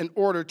issued an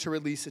order to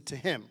release it to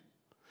him.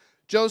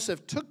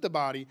 Joseph took the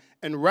body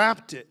and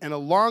wrapped it in a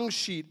long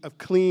sheet of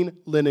clean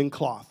linen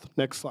cloth.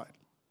 Next slide.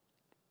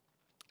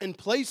 And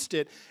placed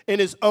it in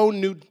his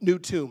own new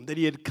tomb that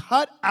he had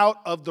cut out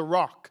of the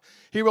rock.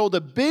 He rolled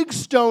a big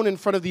stone in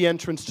front of the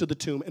entrance to the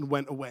tomb and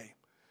went away.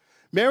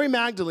 Mary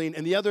Magdalene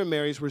and the other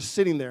Marys were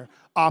sitting there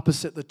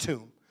opposite the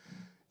tomb.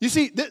 You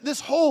see,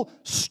 this whole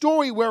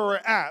story where we're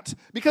at,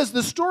 because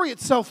the story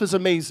itself is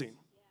amazing.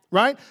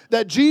 Right?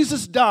 That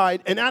Jesus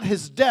died, and at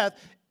his death,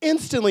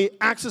 instantly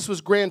access was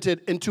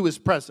granted into his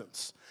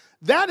presence.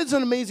 That is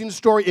an amazing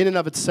story in and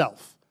of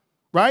itself.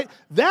 Right?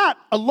 That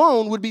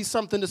alone would be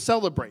something to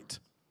celebrate.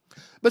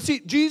 But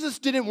see, Jesus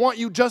didn't want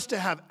you just to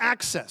have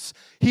access.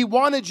 He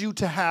wanted you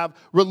to have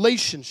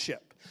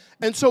relationship.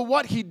 And so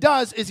what he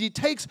does is he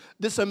takes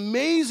this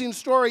amazing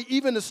story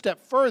even a step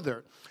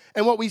further.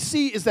 And what we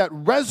see is that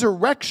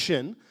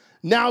resurrection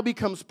now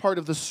becomes part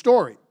of the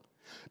story.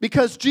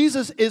 Because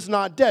Jesus is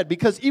not dead.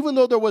 Because even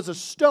though there was a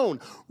stone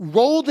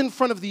rolled in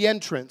front of the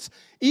entrance,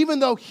 even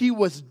though he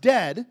was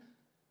dead,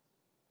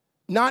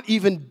 not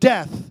even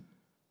death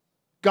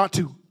got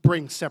to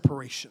bring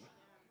separation.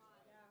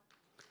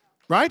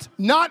 Right?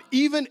 Not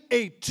even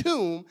a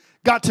tomb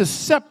got to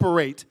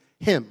separate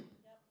him.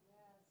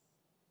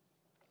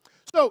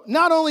 So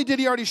not only did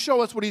he already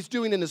show us what he's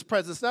doing in his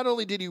presence, not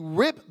only did he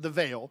rip the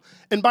veil,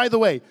 and by the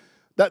way,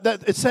 that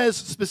it says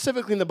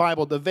specifically in the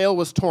Bible, the veil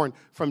was torn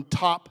from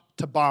top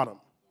to bottom.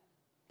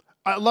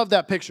 I love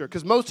that picture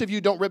because most of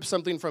you don't rip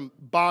something from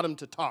bottom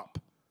to top.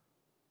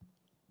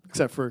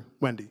 Except for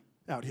Wendy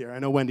out here. I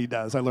know Wendy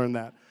does. I learned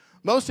that.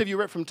 Most of you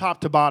rip from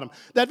top to bottom.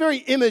 That very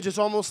image is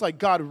almost like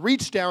God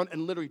reached down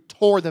and literally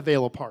tore the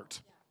veil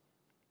apart.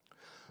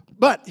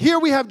 But here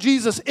we have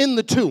Jesus in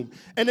the tomb,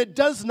 and it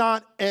does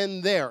not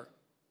end there.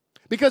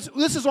 Because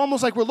this is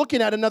almost like we're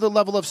looking at another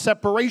level of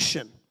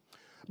separation.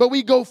 But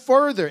we go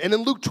further, and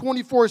in Luke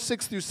 24,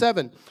 6 through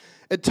 7,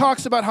 it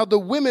talks about how the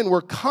women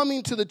were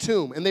coming to the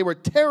tomb, and they were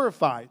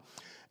terrified.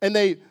 And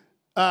they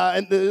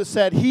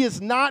said, he is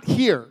not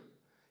here.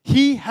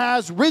 He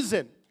has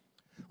risen.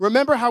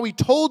 Remember how he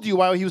told you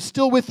while he was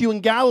still with you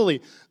in Galilee,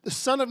 the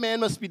Son of Man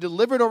must be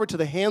delivered over to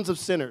the hands of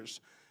sinners,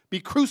 be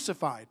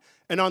crucified,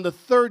 and on the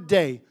third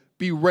day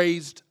be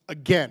raised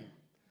again.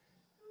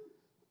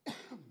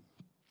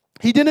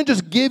 He didn't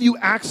just give you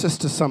access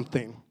to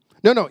something.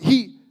 No,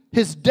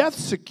 his death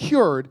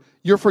secured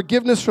your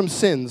forgiveness from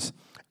sins,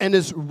 and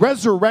his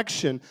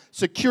resurrection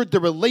secured the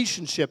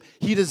relationship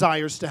he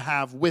desires to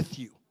have with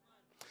you.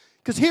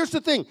 Because here's the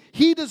thing,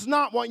 he does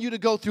not want you to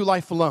go through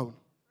life alone.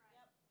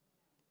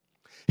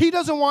 He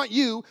doesn't want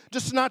you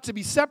just not to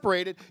be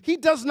separated. He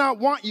does not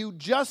want you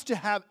just to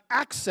have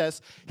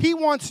access. He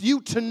wants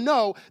you to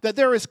know that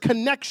there is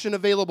connection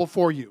available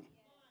for you.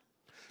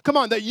 Come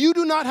on, that you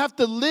do not have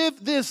to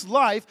live this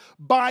life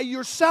by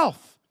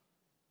yourself.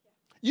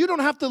 You don't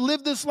have to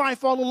live this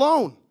life all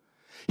alone.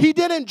 He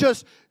didn't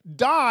just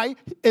die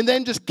and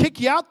then just kick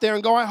you out there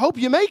and go, I hope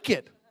you make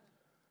it.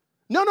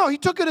 No, he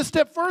took it a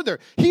step further.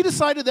 He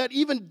decided that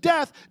even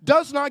death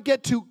does not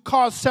get to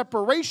cause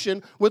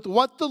separation with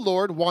what the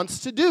Lord wants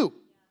to do.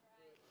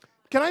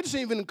 Can I just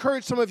even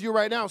encourage some of you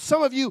right now?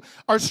 Some of you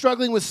are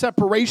struggling with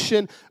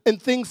separation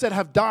and things that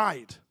have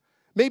died.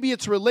 Maybe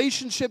it's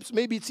relationships,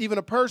 maybe it's even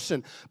a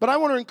person. But I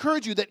want to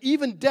encourage you that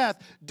even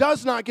death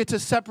does not get to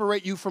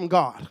separate you from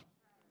God.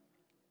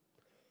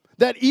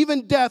 That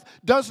even death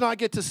does not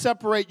get to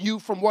separate you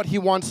from what he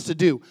wants to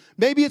do.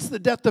 Maybe it's the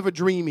death of a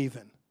dream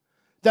even.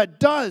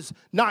 That does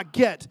not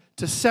get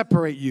to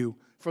separate you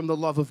from the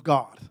love of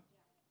God.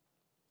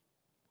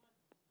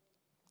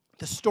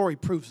 The story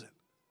proves it.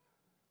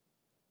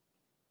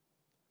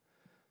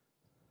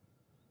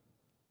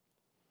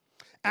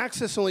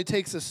 Access only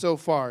takes us so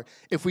far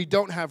if we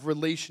don't have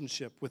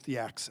relationship with the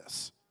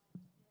access.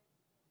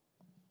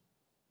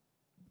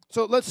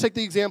 So let's take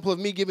the example of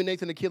me giving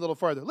Nathan a key a little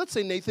farther. Let's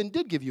say Nathan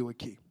did give you a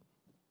key.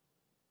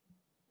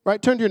 Right?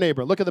 Turn to your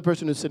neighbor. Look at the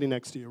person who's sitting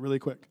next to you really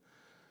quick.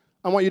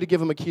 I want you to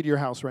give him a key to your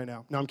house right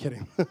now. No, I'm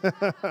kidding.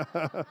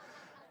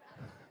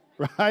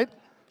 Right?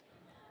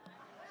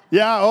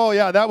 Yeah, oh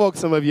yeah, that woke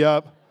some of you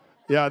up.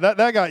 Yeah,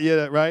 that got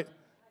you, right?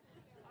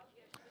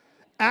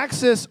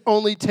 Access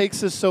only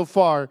takes us so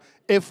far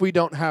if we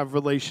don't have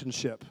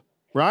relationship,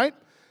 right?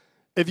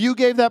 If you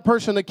gave that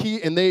person a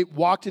key and they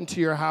walked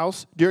into your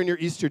house during your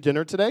Easter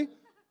dinner today,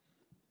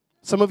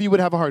 some of you would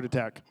have a heart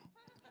attack.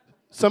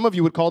 Some of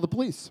you would call the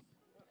police.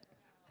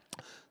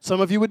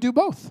 Some of you would do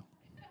both.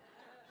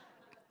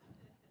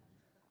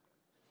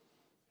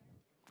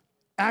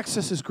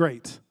 Access is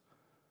great.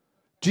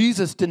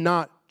 Jesus did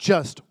not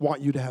just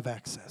want you to have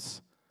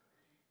access.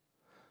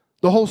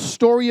 The whole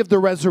story of the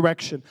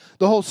resurrection,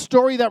 the whole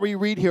story that we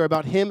read here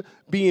about him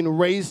being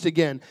raised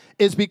again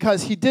is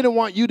because he didn't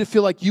want you to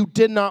feel like you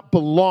did not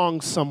belong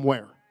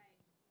somewhere.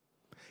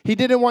 He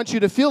didn't want you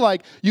to feel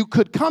like you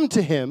could come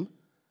to him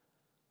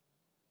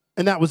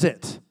and that was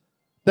it.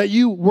 That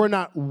you were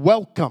not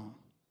welcome.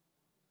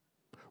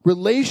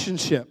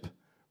 Relationship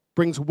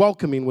brings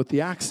welcoming with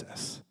the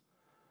access.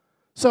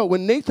 So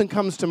when Nathan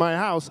comes to my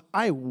house,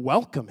 I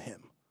welcome him.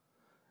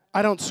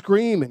 I don't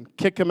scream and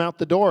kick him out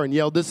the door and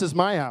yell, "This is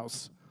my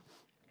house."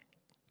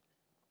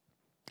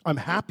 I'm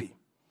happy.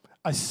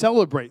 I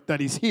celebrate that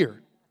he's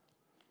here.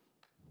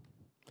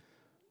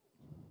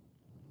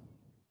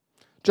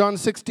 John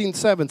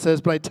 16:7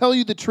 says, "But I tell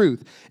you the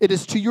truth, it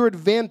is to your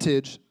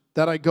advantage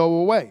that I go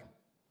away."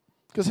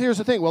 Because here's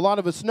the thing, well, a lot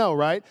of us know,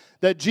 right,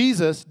 that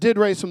Jesus did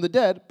raise from the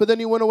dead, but then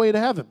he went away to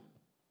heaven.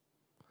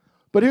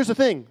 But here's the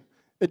thing.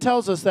 It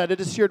tells us that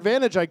it is to your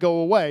advantage I go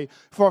away,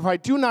 for if I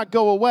do not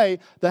go away,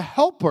 the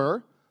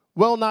helper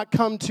will not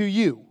come to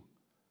you.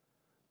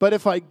 But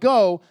if I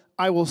go,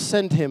 I will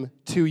send him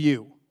to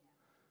you.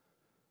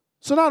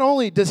 So not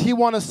only does he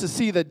want us to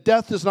see that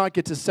death does not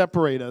get to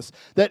separate us,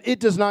 that it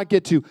does not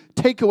get to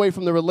take away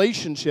from the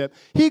relationship,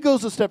 he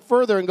goes a step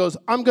further and goes,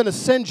 I'm going to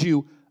send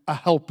you a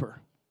helper.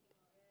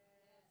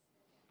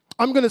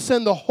 I'm going to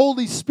send the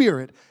Holy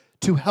Spirit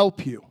to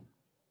help you.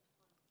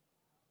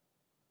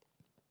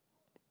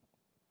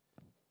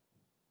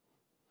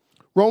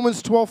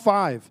 Romans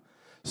 12:5.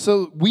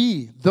 So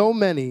we, though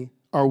many,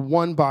 are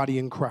one body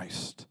in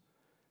Christ,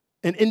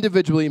 and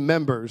individually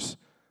members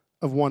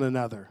of one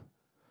another.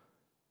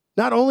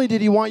 Not only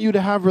did he want you to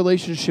have a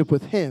relationship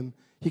with him,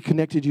 he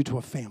connected you to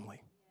a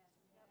family,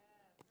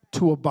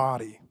 to a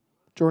body.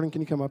 Jordan, can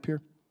you come up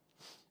here?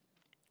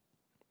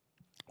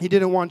 He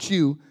didn't want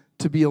you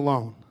to be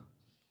alone.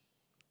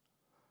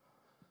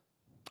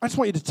 I just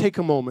want you to take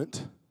a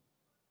moment.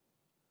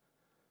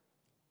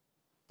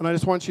 And I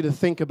just want you to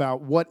think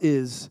about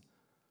there's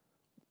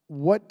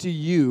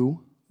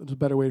a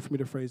better way for me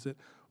to phrase it,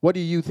 what do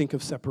you think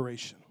of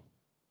separation?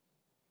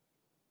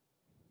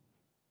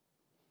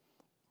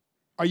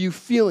 Are you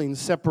feeling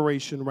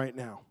separation right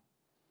now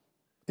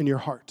in your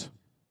heart?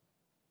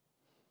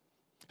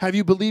 Have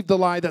you believed the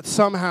lie that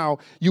somehow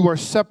you are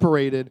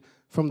separated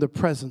from the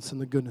presence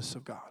and the goodness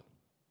of God?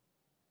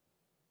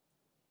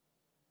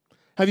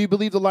 Have you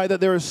believed the lie that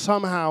there is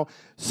somehow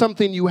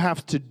something you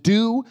have to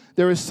do,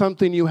 there is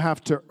something you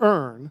have to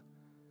earn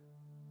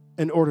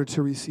in order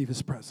to receive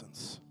his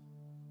presence?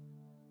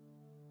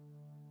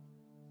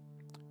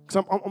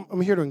 Because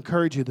I'm here to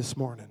encourage you this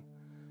morning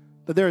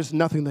that there is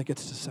nothing that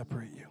gets to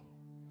separate you.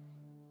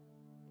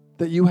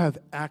 That you have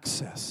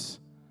access.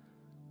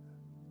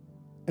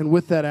 And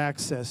with that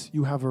access,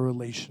 you have a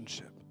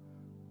relationship.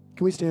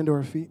 Can we stand to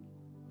our feet?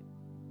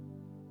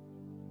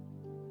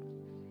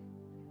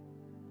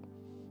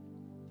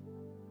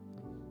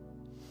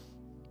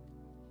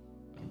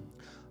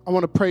 I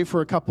want to pray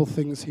for a couple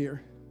things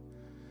here,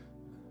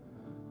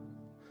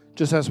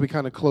 just as we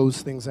kind of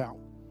close things out.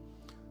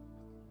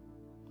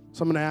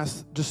 So I'm going to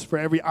ask just for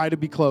every eye to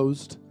be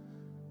closed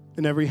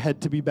and every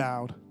head to be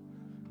bowed.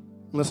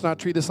 And let's not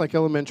treat this like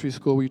elementary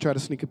school where you try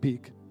to sneak a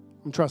peek.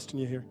 I'm trusting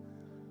you here.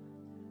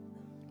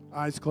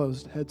 Eyes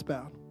closed, heads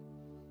bowed.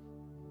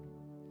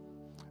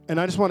 And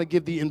I just want to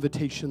give the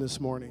invitation this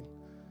morning.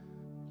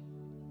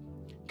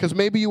 Because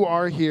maybe you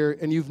are here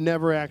and you've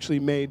never actually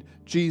made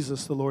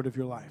Jesus the Lord of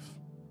your life.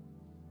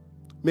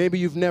 Maybe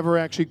you've never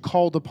actually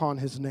called upon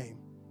his name.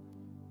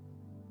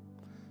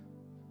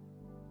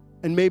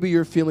 And maybe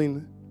you're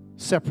feeling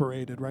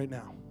separated right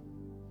now.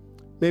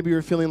 Maybe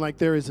you're feeling like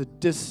there is a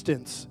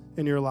distance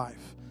in your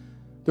life.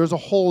 There's a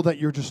hole that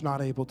you're just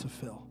not able to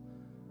fill.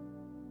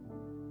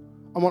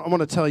 I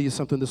want to tell you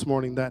something this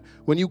morning, that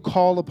when you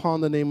call upon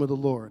the name of the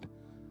Lord,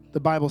 the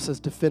Bible says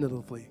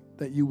definitively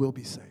that you will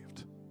be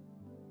saved.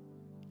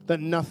 That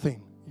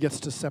nothing gets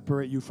to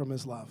separate you from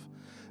his love.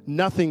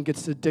 Nothing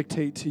gets to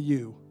dictate to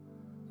you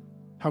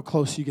how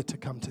close you get to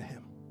come to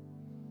him.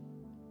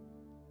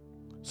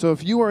 So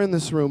if you are in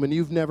this room and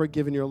you've never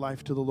given your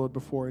life to the Lord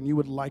before and you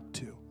would like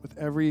to, with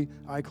every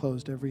eye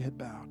closed, every head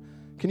bowed,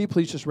 can you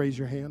please just raise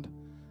your hand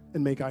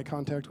and make eye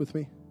contact with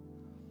me?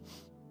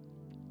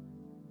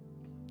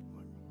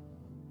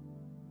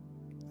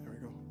 There we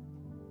go.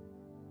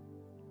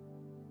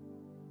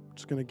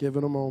 Just going to give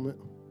it a moment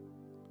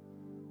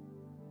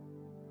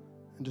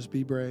and just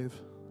be brave.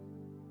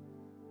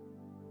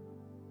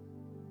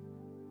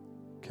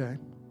 Okay.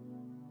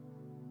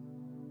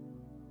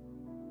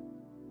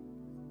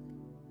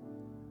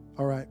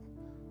 All right.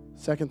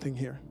 Second thing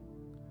here.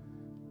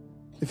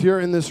 If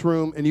you're in this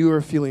room and you are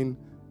feeling,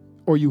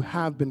 or you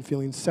have been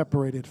feeling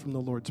separated from the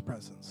Lord's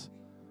presence,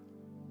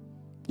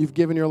 you've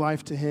given your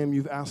life to him,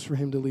 you've asked for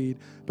him to lead,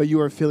 but you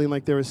are feeling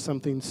like there is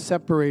something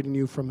separating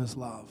you from his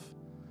love,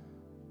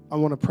 I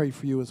want to pray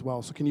for you as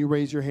well. So can you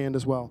raise your hand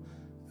as well,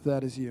 if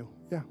that is you?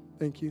 Yeah,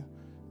 thank you.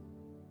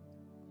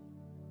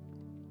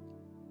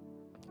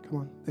 Come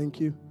on, thank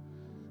you.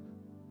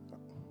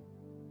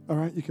 All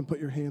right, you can put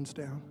your hands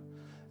down.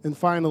 And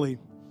finally,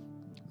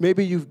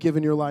 maybe you've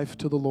given your life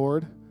to the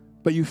Lord,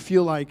 but you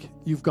feel like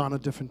you've gone a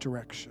different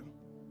direction.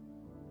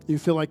 You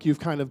feel like you've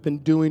kind of been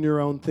doing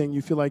your own thing.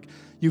 You feel like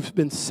you've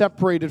been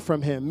separated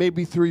from him,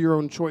 maybe through your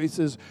own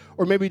choices,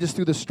 or maybe just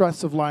through the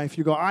stress of life.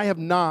 You go, I have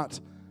not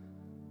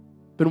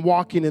been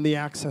walking in the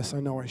access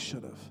I know I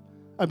should have.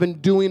 I've been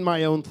doing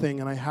my own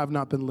thing, and I have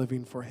not been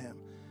living for him.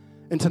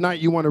 And tonight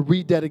you want to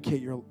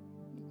rededicate your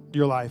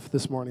life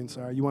this morning,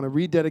 sorry. You want to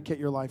rededicate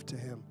your life to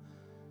him.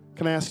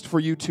 Can I ask for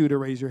you too to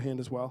raise your hand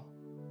as well?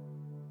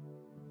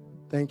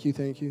 Thank you,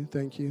 thank you,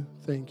 thank you,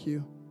 thank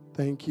you,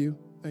 thank you.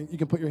 You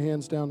can put your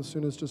hands down as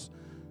soon as just,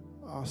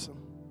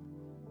 awesome.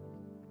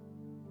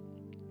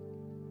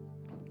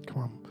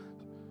 Come on.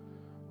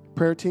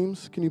 Prayer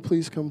teams, can you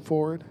please come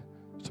forward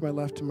to my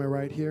left and my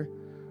right here?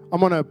 I'm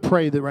going to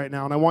pray that right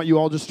now, and I want you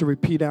all just to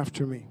repeat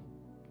after me.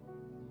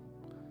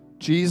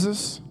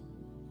 Jesus,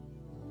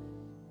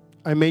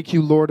 I make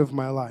you Lord of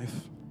my life.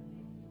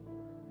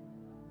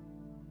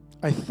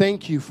 I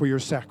thank you for your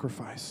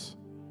sacrifice.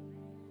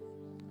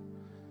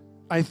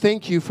 I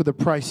thank you for the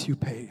price you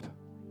paid.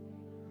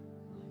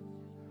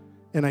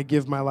 And I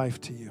give my life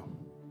to you.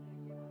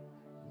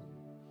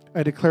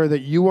 I declare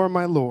that you are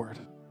my Lord.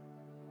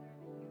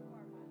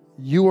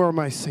 You are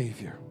my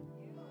Savior.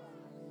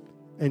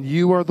 And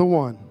you are the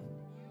one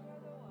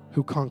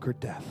who conquered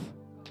death.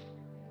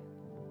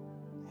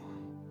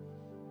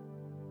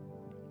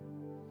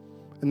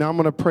 And now I'm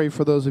going to pray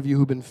for those of you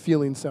who've been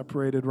feeling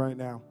separated right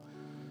now.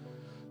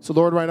 So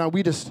Lord, right now,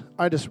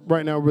 I just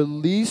right now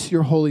release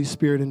your Holy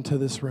Spirit into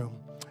this room.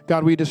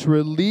 God, we just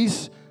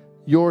release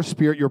your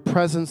Spirit, your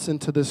presence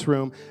into this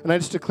room. And I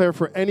just declare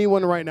for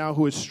anyone right now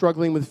who is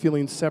struggling with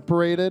feeling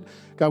separated,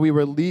 God, we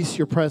release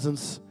your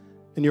presence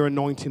and your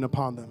anointing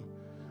upon them.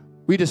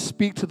 We just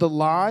speak to the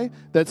lie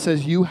that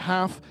says you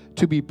have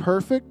to be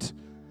perfect.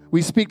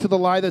 We speak to the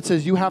lie that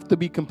says you have to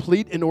be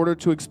complete in order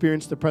to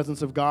experience the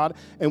presence of God.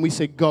 And we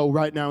say, go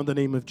right now in the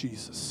name of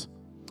Jesus.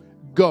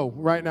 Go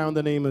right now in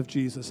the name of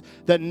Jesus.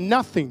 That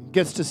nothing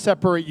gets to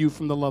separate you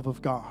from the love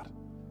of God.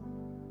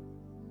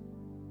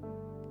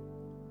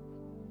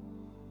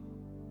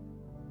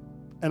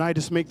 And I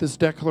just make this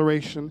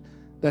declaration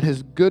that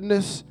his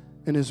goodness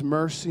and his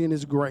mercy and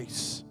his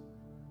grace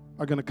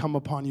are going to come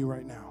upon you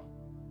right now.